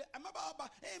Nibia Krebin, I'm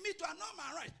about, hey, me too, I know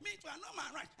my right. Me too, I know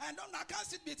my right. I can't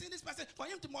sit between this person for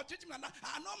him to maltreat me.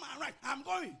 I know my right. I'm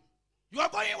going. You are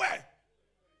going where?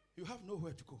 You have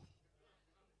nowhere to go.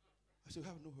 I said, you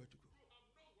have nowhere to go.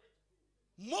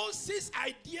 Moses'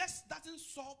 ideas doesn't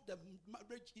solve the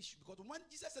marriage issue, because when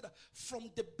Jesus said that from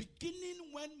the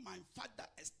beginning when my father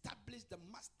established the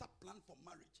master plan for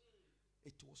marriage,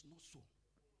 it was not so.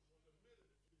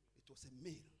 It was a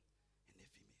male and a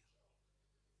female.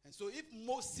 And so if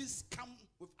Moses come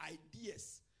with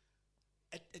ideas,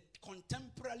 a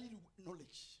contemporary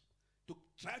knowledge to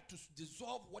try to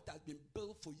dissolve what has been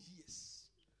built for years,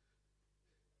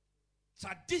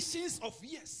 traditions of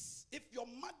years. If your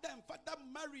mother and father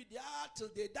married till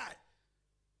they die,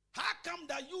 how come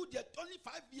that you, they're only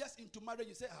 5 years into marriage,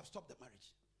 you say, I have stopped the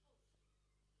marriage?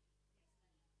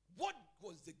 What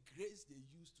was the grace they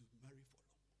used to marry for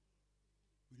long?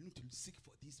 We need to seek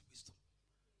for this wisdom.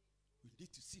 We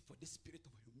need to seek for this spirit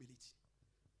of humility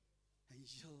and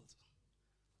yield,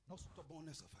 not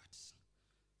stubbornness of heart.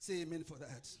 Say amen for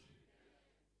that.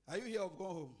 Are you here or go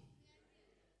home?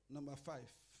 Number 5.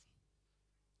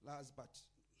 Last but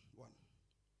one.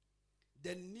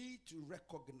 The need to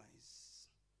recognize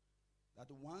that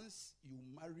once you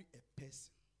marry a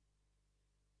person,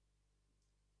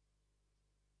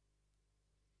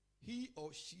 he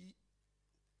or she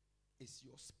is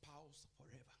your spouse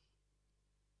forever.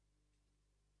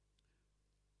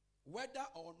 Whether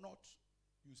or not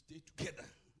you stay together.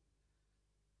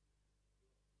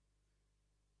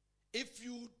 If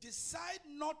you decide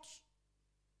not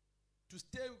to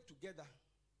stay together,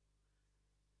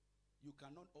 you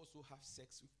cannot also have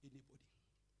sex with anybody.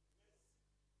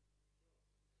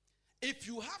 If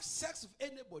you have sex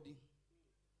with anybody,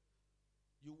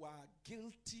 you are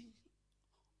guilty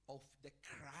of the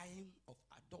crime of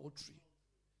adultery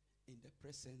in the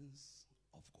presence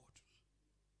of God.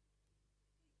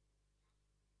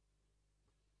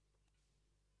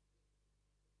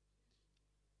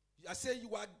 I say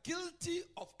you are guilty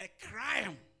of a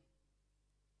crime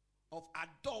of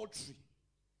adultery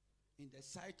in the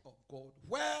sight of God,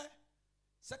 where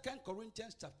 2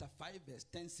 Corinthians chapter 5 verse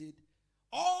 10 said,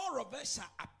 all of us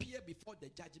shall appear before the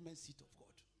judgment seat of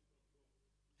God.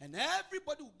 And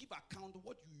everybody will give account of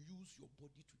what you use your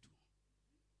body to do.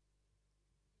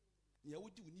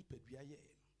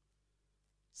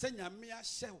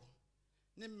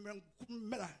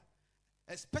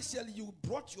 Especially you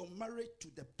brought your marriage to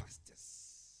the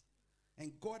pastors,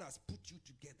 and God has put you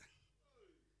together.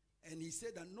 And he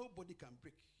said that nobody can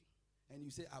break. And you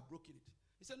say, I've broken it.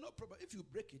 He said, no problem. If you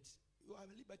break it, you have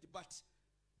liberty. But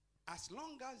as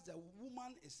long as the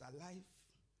woman is alive,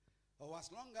 or as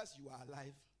long as you are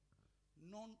alive,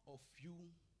 none of you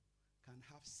can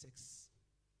have sex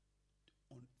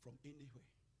from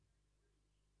anywhere.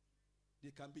 They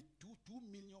There can be 2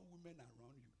 million women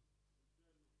around you.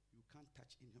 You can't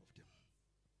touch any of them.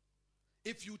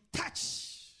 If you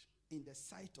touch in the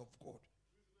sight of God,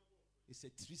 it's a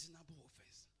treasonable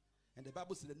offense. And the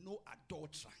Bible says that no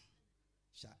adulterer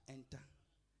shall enter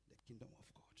the kingdom of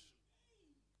God.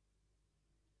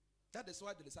 That is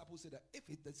why the disciples said that if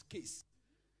it is the case,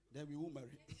 then we will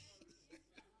marry.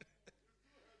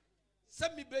 I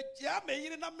mean,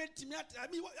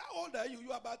 how old are you?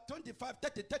 You are about 25,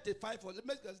 30, 35, or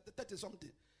 30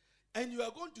 something. And you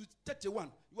are going to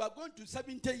 31. You are going to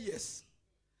 70 years.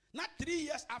 Not 3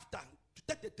 years after, to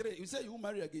 33, you say you will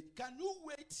marry again. Can you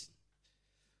wait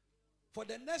for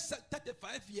the next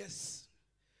 35 years,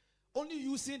 only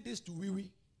using this to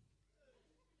wee-wee?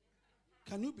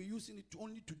 Can you be using it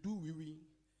only to do wee-wee?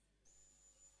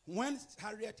 When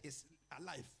Harriet is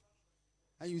alive,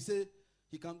 and you say,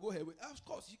 he can go her way. Of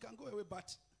course, he can go her way,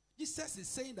 but Jesus is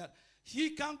saying that he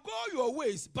can go your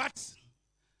ways, but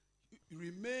you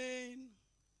remain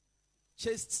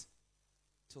chaste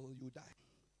till you die.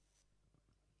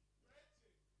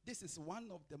 This is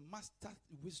one of the master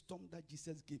wisdom that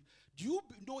Jesus gave. Do you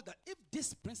know that if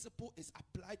this principle is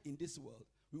applied in this world,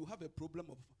 we will have a problem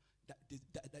of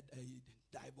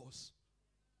divorce?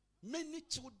 Many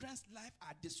children's lives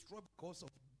are destroyed because of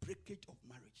breakage of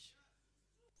marriage.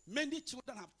 Many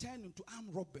children have turned into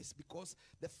armed robbers because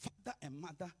the father and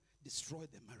mother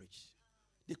destroyed their marriage.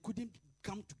 They couldn't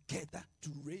come together to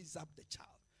raise up the child.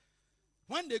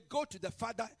 When they go to the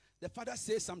father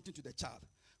says something to the child.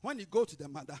 When you go to the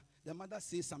mother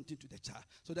says something to the child.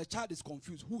 So the child is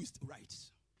confused. Who is right?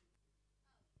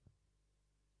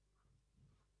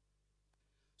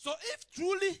 So if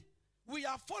truly we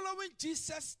are following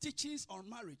Jesus' teachings on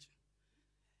marriage,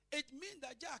 it means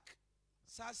that Jack,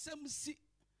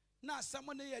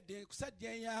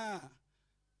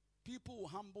 people will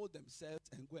humble themselves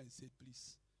and go and say,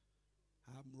 please,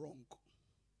 I'm wrong.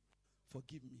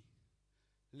 Forgive me.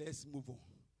 Let's move on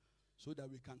so that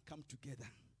we can come together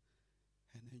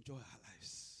and enjoy our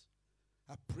lives.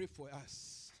 I pray for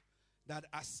us that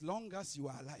as long as you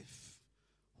are alive,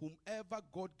 whomever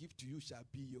God gives to you shall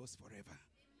be yours forever. Amen.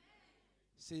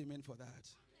 Say amen for that.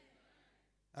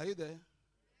 Amen. Are you there?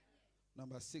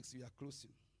 Number 6, we are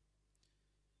closing.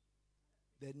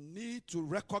 The need to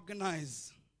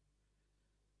recognize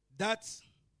that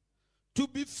to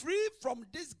be free from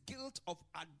this guilt of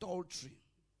adultery,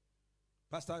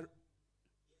 Pastor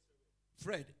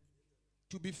Fred,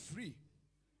 to be free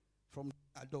from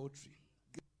adultery,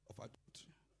 guilt of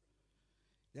adultery,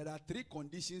 there are 3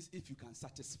 conditions if you can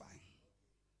satisfy.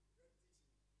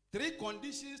 3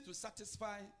 conditions to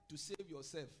satisfy, to save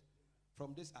yourself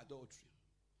from this adultery.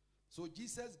 So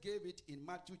Jesus gave it in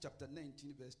Matthew chapter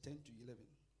 19, verse 10 to 11.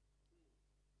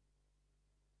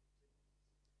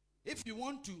 If you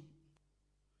want to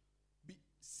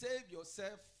save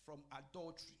yourself from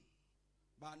adultery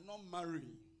by not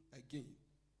marrying again,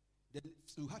 then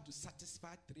you have to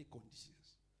satisfy 3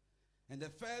 conditions. And the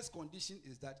first condition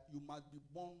is that you must be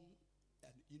born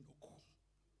an Enoch.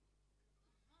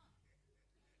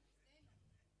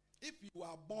 If you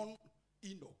are born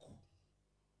Enoch,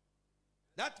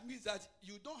 that means that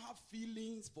you don't have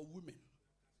feelings for women.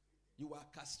 You are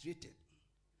castrated.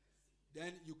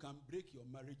 Then you can break your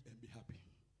marriage and be happy.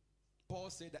 Paul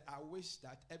said that I wish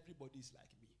that everybody is like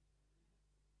me.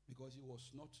 Because he was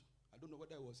not, I don't know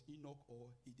whether it was Enoch or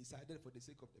he decided for the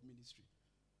sake of the ministry.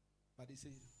 But he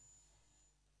said,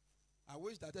 I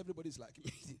wish that everybody is like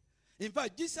me. In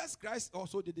fact, Jesus Christ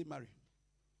also didn't marry.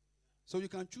 So you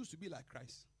can choose to be like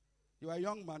Christ. You are a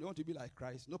young man, you want to be like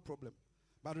Christ, no problem.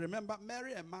 But remember,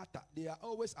 Mary and Martha, they are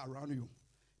always around you.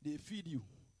 They feed you.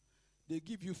 They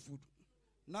give you food.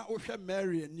 Now,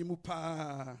 Mary and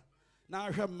Nimupa. Now,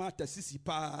 Martha, Sissy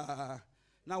Pa.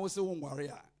 Now, what's the one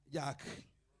warrior? Jack.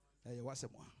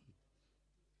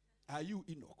 Are you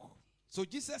Enoch? So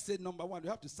Jesus said, number 1, you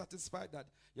have to satisfy that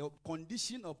your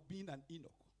condition of being an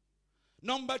Enoch.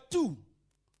 Number 2,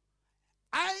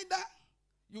 either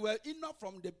you were Enoch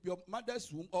from your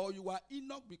mother's womb, or you are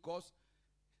Enoch because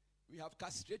we have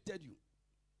castrated you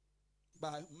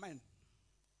by men.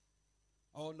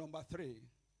 Or number 3,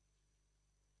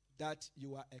 that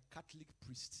you are a Catholic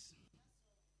priest.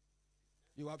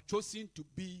 You have chosen to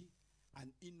be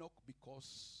an Enoch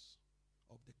because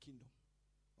of the kingdom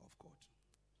of God.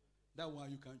 That one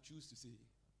you can choose to say,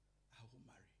 I will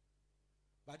marry.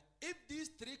 But if these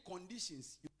 3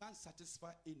 conditions you can't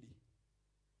satisfy any,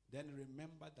 then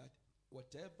remember that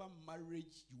whatever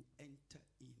marriage you enter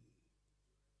in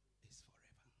is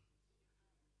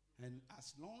forever. And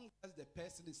as long as the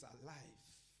person is alive,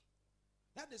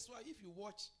 that is why if you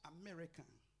watch America,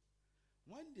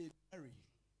 when they marry,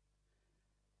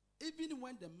 even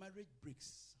when the marriage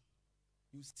breaks,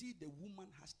 you see the woman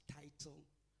has title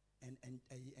and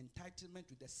entitlement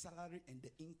to the salary and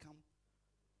the income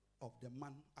of the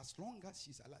man as long as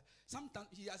she's alive. Sometimes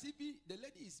the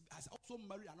lady has also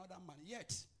married another man,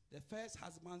 yet the first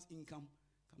husband's income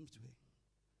comes to her.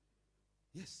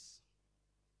 Yes.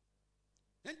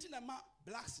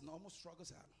 Blacks almost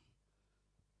struggles.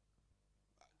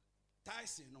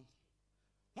 Tyson,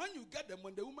 when you get them,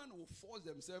 when the woman will force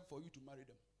themselves for you to marry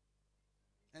them.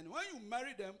 And when you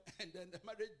marry them and then the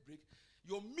marriage break,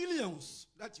 your millions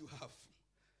that you have,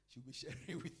 she'll be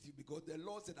sharing with you, because the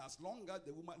Lord said as long as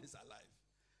the woman is alive,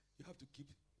 you have to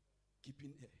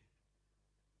keeping her.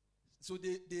 So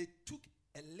they took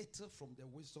a little from the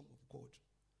wisdom of God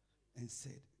and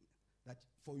said that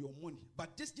for your money.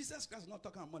 But Jesus Christ is not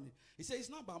talking about money. He said it's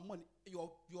not about money.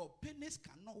 Your pennies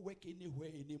cannot work anywhere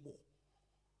anymore.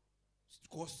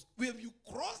 Because when you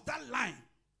cross that line,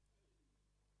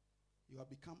 you have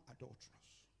become adulterous.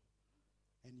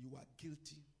 And you are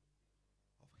guilty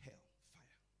of hell, fire.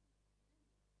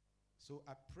 So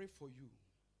I pray for you,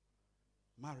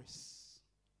 Maris,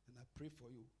 and I pray for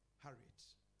you, Harriet,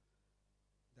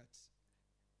 that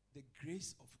the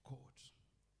grace of God,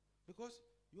 because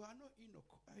you are not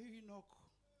Enoch. Are you Enoch?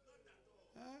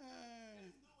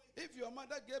 If your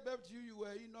mother gave birth to you, you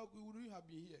were Enoch, you wouldn't have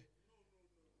been here.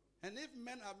 And if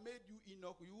men have made you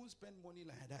Enoch, you won't spend money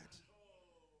like that.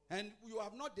 And you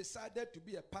have not decided to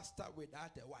be a pastor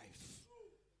without a wife.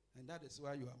 And that is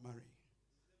why you are married.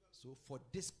 So for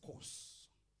this cause,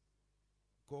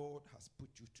 God has put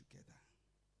you together.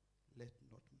 Let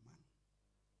not man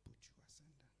put you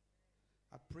asunder.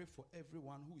 I pray for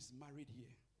everyone who is married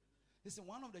here. Listen,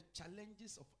 one of the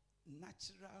challenges of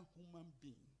natural human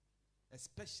being,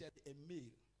 especially a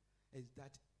male, is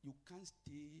that you can't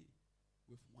stay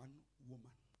with one woman.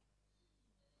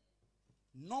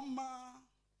 Normal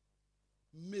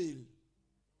male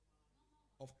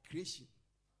of creation.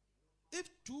 If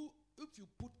you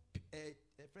put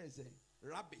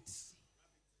rabbits,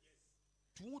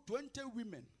 20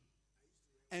 women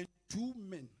and 2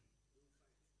 men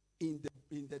in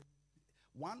the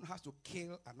one has to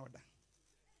kill another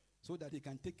so that he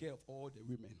can take care of all the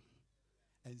women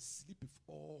and sleep with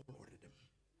all of them.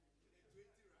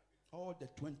 All the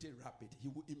 20 rabbits, he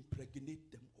will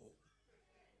impregnate them all.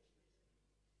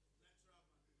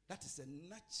 That is a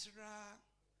natural,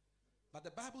 but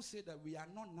the Bible says that we are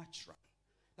not natural.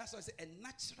 That's why I say a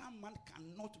natural man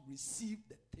cannot receive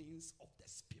the things of the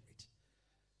spirit.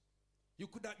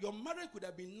 Your marriage could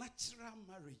have been natural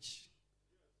marriage,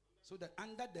 so that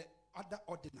under the other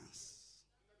ordinance,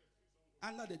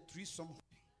 under the tree somewhere,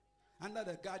 under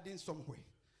the garden somewhere,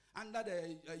 under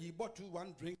the you bought you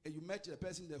one drink and you met the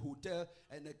person in the hotel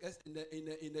and the guest in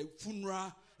the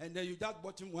funeral, and then you just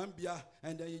bought him one beer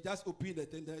and then you just open the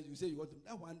thing, then you say you want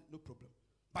that one, no problem.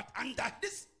 But under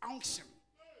this unction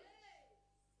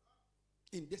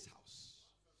in this house,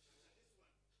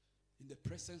 in the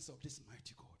presence of this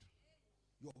mighty God,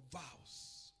 your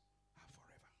vows are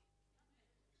forever.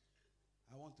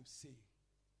 I want to say,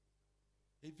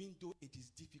 even though it is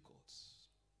difficult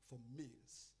for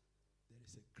males, there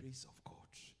is a grace of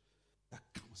God that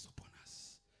comes upon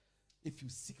us. If you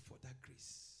seek for that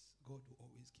grace, God will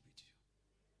always give it to you.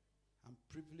 I'm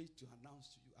privileged to announce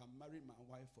to you, I married my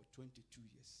wife for 22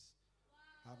 years.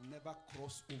 I've never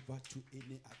crossed over to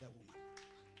any other woman.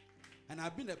 And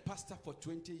I've been a pastor for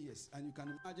 20 years. And you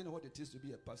can imagine what it is to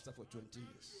be a pastor for 20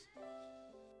 years.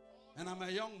 And I'm a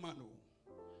young man,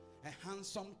 a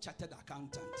handsome chartered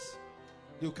accountant.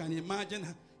 You can imagine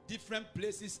different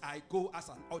places I go as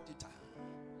an auditor.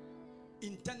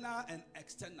 Internal and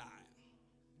external.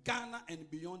 Ghana and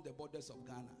beyond the borders of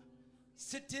Ghana.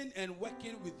 Sitting and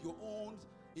working with your own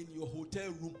in your hotel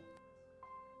room.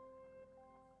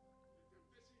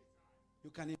 You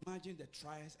can imagine the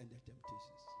trials and the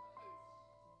temptations.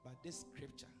 But this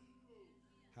scripture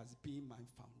has been my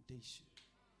foundation.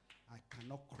 I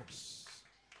cannot cross.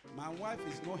 My wife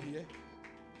is not here.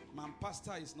 My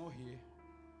pastor is not here.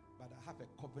 But I have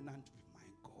a covenant with my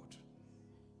God.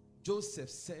 Joseph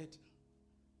said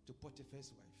to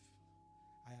Potiphar's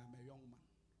wife, I am a young man.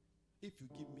 If you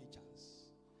give me a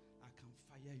chance, I can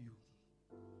fire you.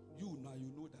 You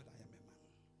know that I am a man.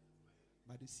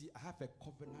 But you see, I have a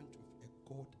covenant with a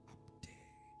God up there.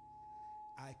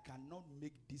 I cannot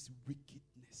make this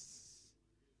wickedness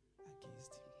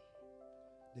against him.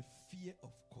 The fear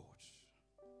of God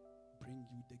bring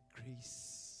you the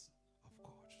grace of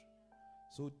God.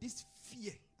 So this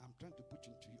fear I'm trying to put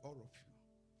into all of you.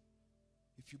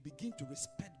 If you begin to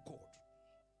respect God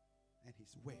and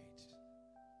his word,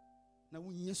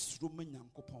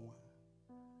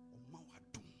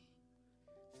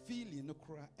 feeling no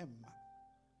cry Emma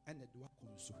and the dua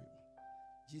console him.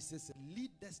 Jesus said,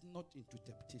 lead us not into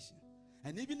temptation.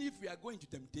 And even if we are going to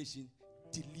temptation,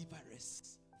 deliver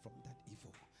us from that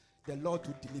evil. The Lord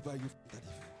will deliver you from that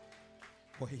evil.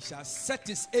 For he shall set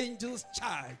his angels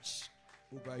charge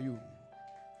over you.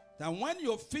 That when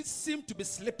your feet seem to be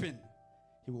slipping,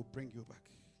 he will bring you back.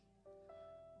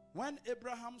 When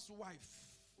Abraham's wife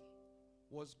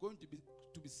was going to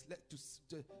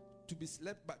be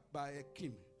slept by a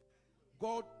king,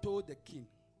 God told the king,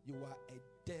 you are a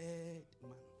dead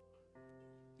man.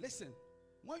 Listen,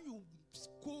 when you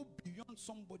go beyond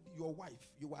somebody, your wife,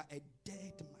 you are a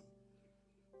dead man.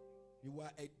 You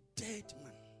are a dead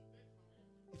man.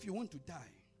 If you want to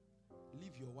die,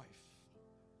 leave your wife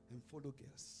and follow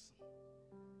girls.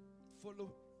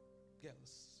 Follow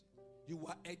girls. You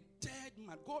are a dead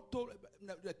man. God told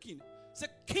the king, say,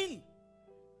 king,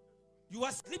 you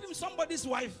are sleeping with somebody's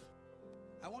wife.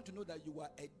 I want to know that you are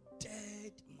a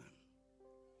dead man.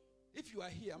 If you are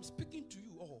here, I'm speaking to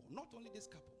you all, not only this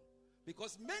couple.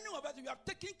 Because many of us, we have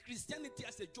taken Christianity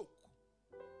as a joke.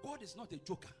 God is not a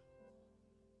joker.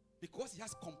 Because he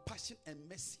has compassion and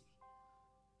mercy.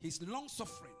 He's long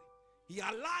suffering. He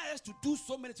allows us to do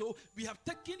so many. So we have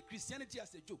taken Christianity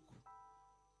as a joke.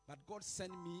 But God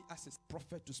sent me as his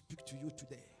prophet to speak to you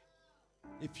today.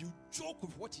 If you joke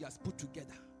with what he has put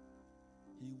together,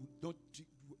 he will not be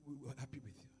happy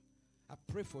with you. I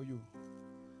pray for you.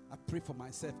 I pray for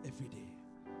myself every day.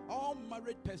 All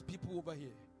married people over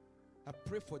here, I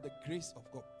pray for the grace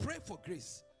of God. Pray for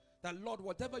grace. That Lord,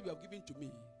 whatever you have given to me,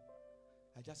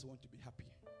 I just want to be happy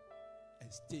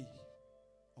and stay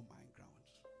on my ground.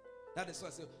 That is why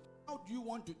I say, how do you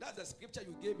want to? That's the scripture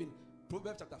you gave in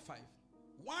Proverbs chapter 5.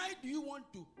 Why do you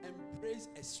want to embrace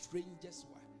a stranger's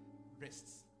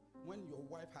breasts when your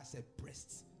wife has a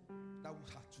breast that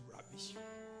will have to ravish you?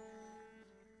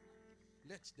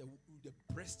 Let the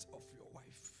breast of your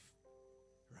wife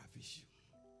ravish you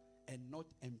and not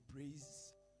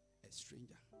embrace a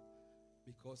stranger.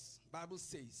 Because Bible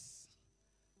says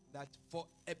that for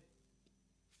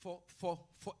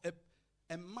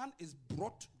a man is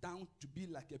brought down to be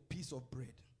like a piece of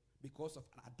bread because of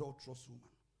an adulterous woman.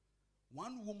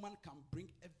 One woman can bring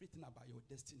everything about your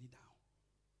destiny down.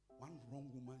 One wrong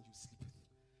woman you sleep with.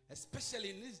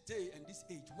 Especially in this day and this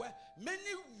age where many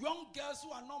young girls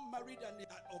who are not married and they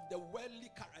are of the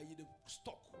worldly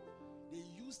stock, they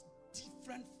use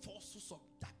different forces of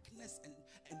darkness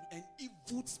and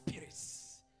evil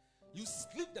spirits. You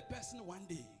sleep the person one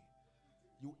day,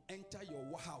 you enter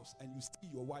your house and you see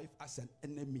your wife as an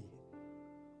enemy.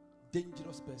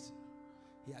 Dangerous person.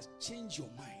 He has changed your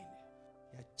mind.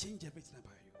 He has changed everything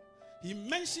about you. He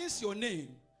mentions your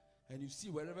name and you see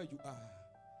wherever you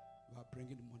are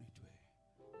bringing money to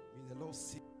her. May the Lord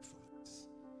save you from this.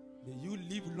 May you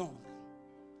live long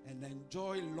and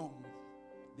enjoy long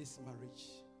this marriage.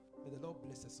 May the Lord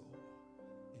bless us all.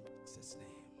 In Jesus'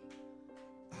 name.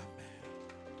 Amen.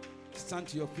 Stand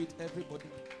to your feet, everybody.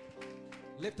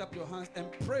 Lift up your hands and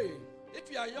pray.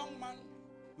 If you are a young man,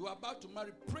 you are about to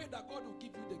marry, pray that God will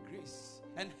give you the grace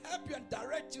and help you and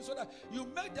direct you so that you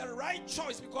make the right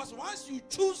choice. Because once you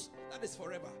choose, that is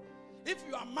forever. If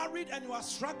you are married and you are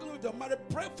struggling with your marriage,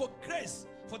 pray for grace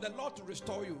for the Lord to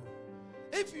restore you.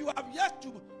 If you have yet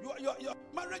to, your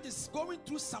marriage is going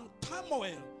through some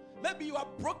turmoil, maybe you are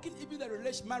broken even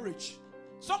the marriage.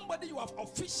 Somebody you have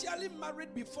officially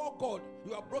married before God,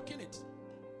 you have broken it.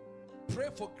 Pray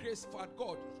for grace for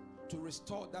God to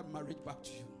restore that marriage back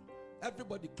to you.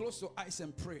 Everybody close your eyes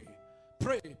and pray.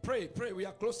 Pray. We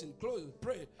are closing.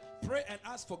 Pray and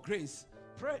ask for grace.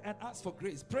 Pray and ask for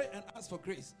grace. Pray and ask for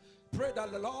grace. Pray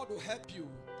that the Lord will help you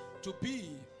to be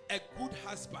a good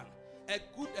husband, a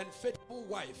good and faithful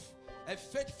wife, a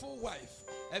faithful wife,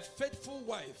 a faithful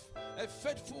wife, a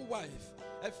faithful wife,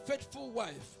 a faithful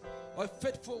wife, a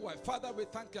faithful wife. Father, we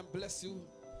thank and bless you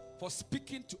for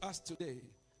speaking to us today.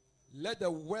 Let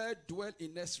the word dwell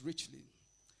in us richly.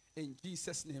 In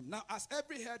Jesus' name. Now, as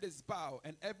every head is bowed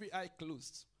and every eye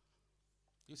closed,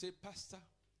 you say, Pastor,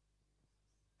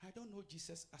 I don't know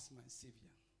Jesus as my Savior.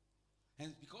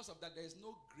 And because of that, there is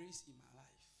no grace in my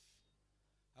life.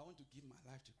 I want to give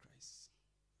my life to Christ.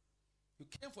 You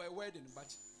came for a wedding,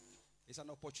 but it's an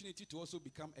opportunity to also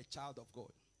become a child of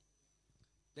God.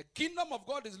 The kingdom of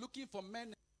God is looking for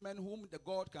men whom the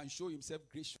God can show himself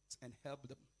gracious and help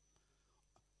them.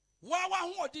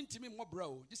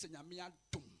 This is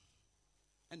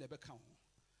and never count.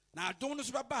 Now, don't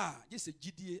know about this a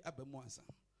GDA Abamuanza.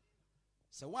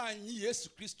 So, why yes,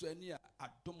 Christo and near I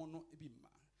don't know a bit.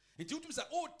 And you say,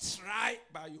 oh, try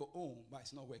by your own, but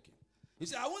it's not working. You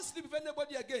say, I won't sleep with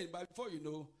anybody again, but before you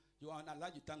know, you are on a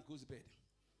large uncle's bed.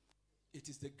 it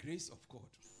is the grace of God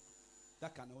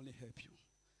that can only help you.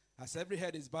 As every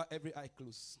head is bowed, every eye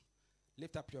closed,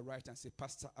 lift up your right and say,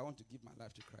 Pastor, I want to give my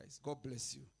life to Christ. God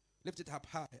bless you. Lift it up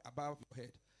high above your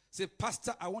head. Say,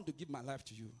 Pastor, I want to give my life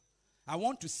to you. I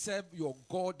want to serve your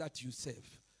God that you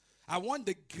serve. I want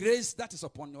the grace that is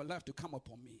upon your life to come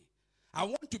upon me. I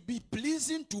want to be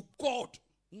pleasing to God,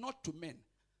 not to men.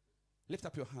 Lift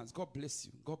up your hands. God bless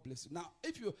you. God bless you. Now,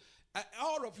 if you,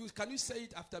 all of you, can you say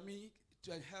it after me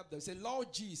to help them? Say,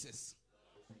 Lord Jesus,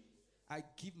 I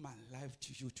give my life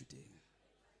to you today.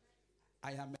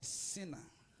 I am a sinner.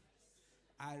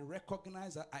 I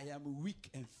recognize that I am weak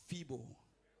and feeble.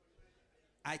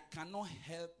 I cannot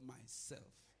help myself.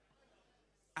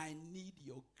 I need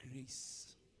your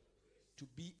grace to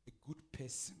be a good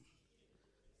person,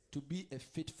 to be a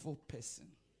faithful person,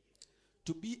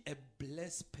 to be a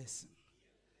blessed person.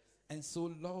 And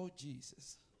so, Lord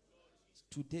Jesus,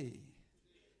 today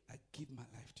I give my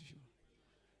life to you.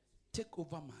 Take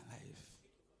over my life.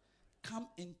 Come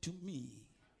into me.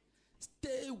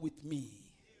 Stay with me.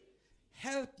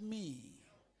 Help me.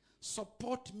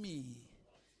 Support me.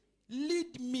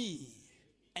 Lead me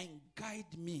and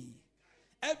guide me.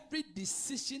 Every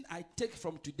decision I take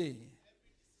from today,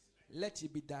 let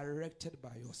it be directed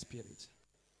by your Spirit.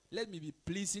 Let me be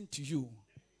pleasing to you.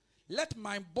 Let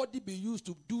my body be used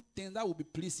to do things that will be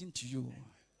pleasing to you.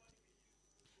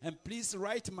 And please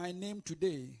write my name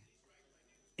today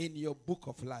in your book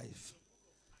of life.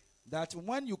 That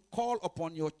when you call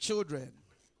upon your children,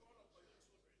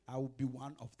 I will be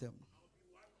one of them.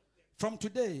 From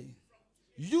today,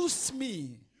 use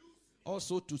me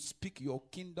also to speak your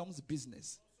kingdom's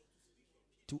business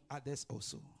to others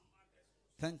also.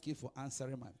 Thank you for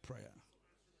answering my prayer.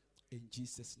 In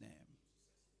Jesus' name,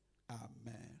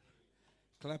 amen.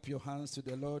 Clap your hands to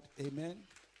the Lord. Amen.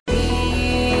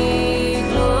 Be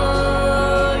glorified.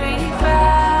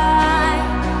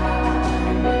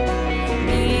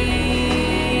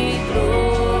 Be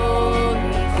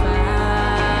glorified.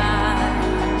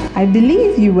 I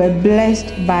believe you were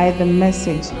blessed by the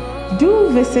message. Do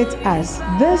visit us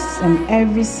this and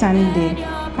every Sunday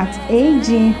at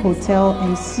AG Hotel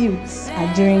and Suites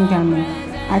at Jeringano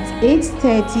at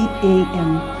 8:30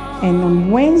 a.m. and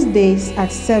on Wednesdays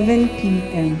at 7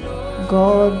 p.m.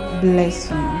 God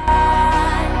bless you.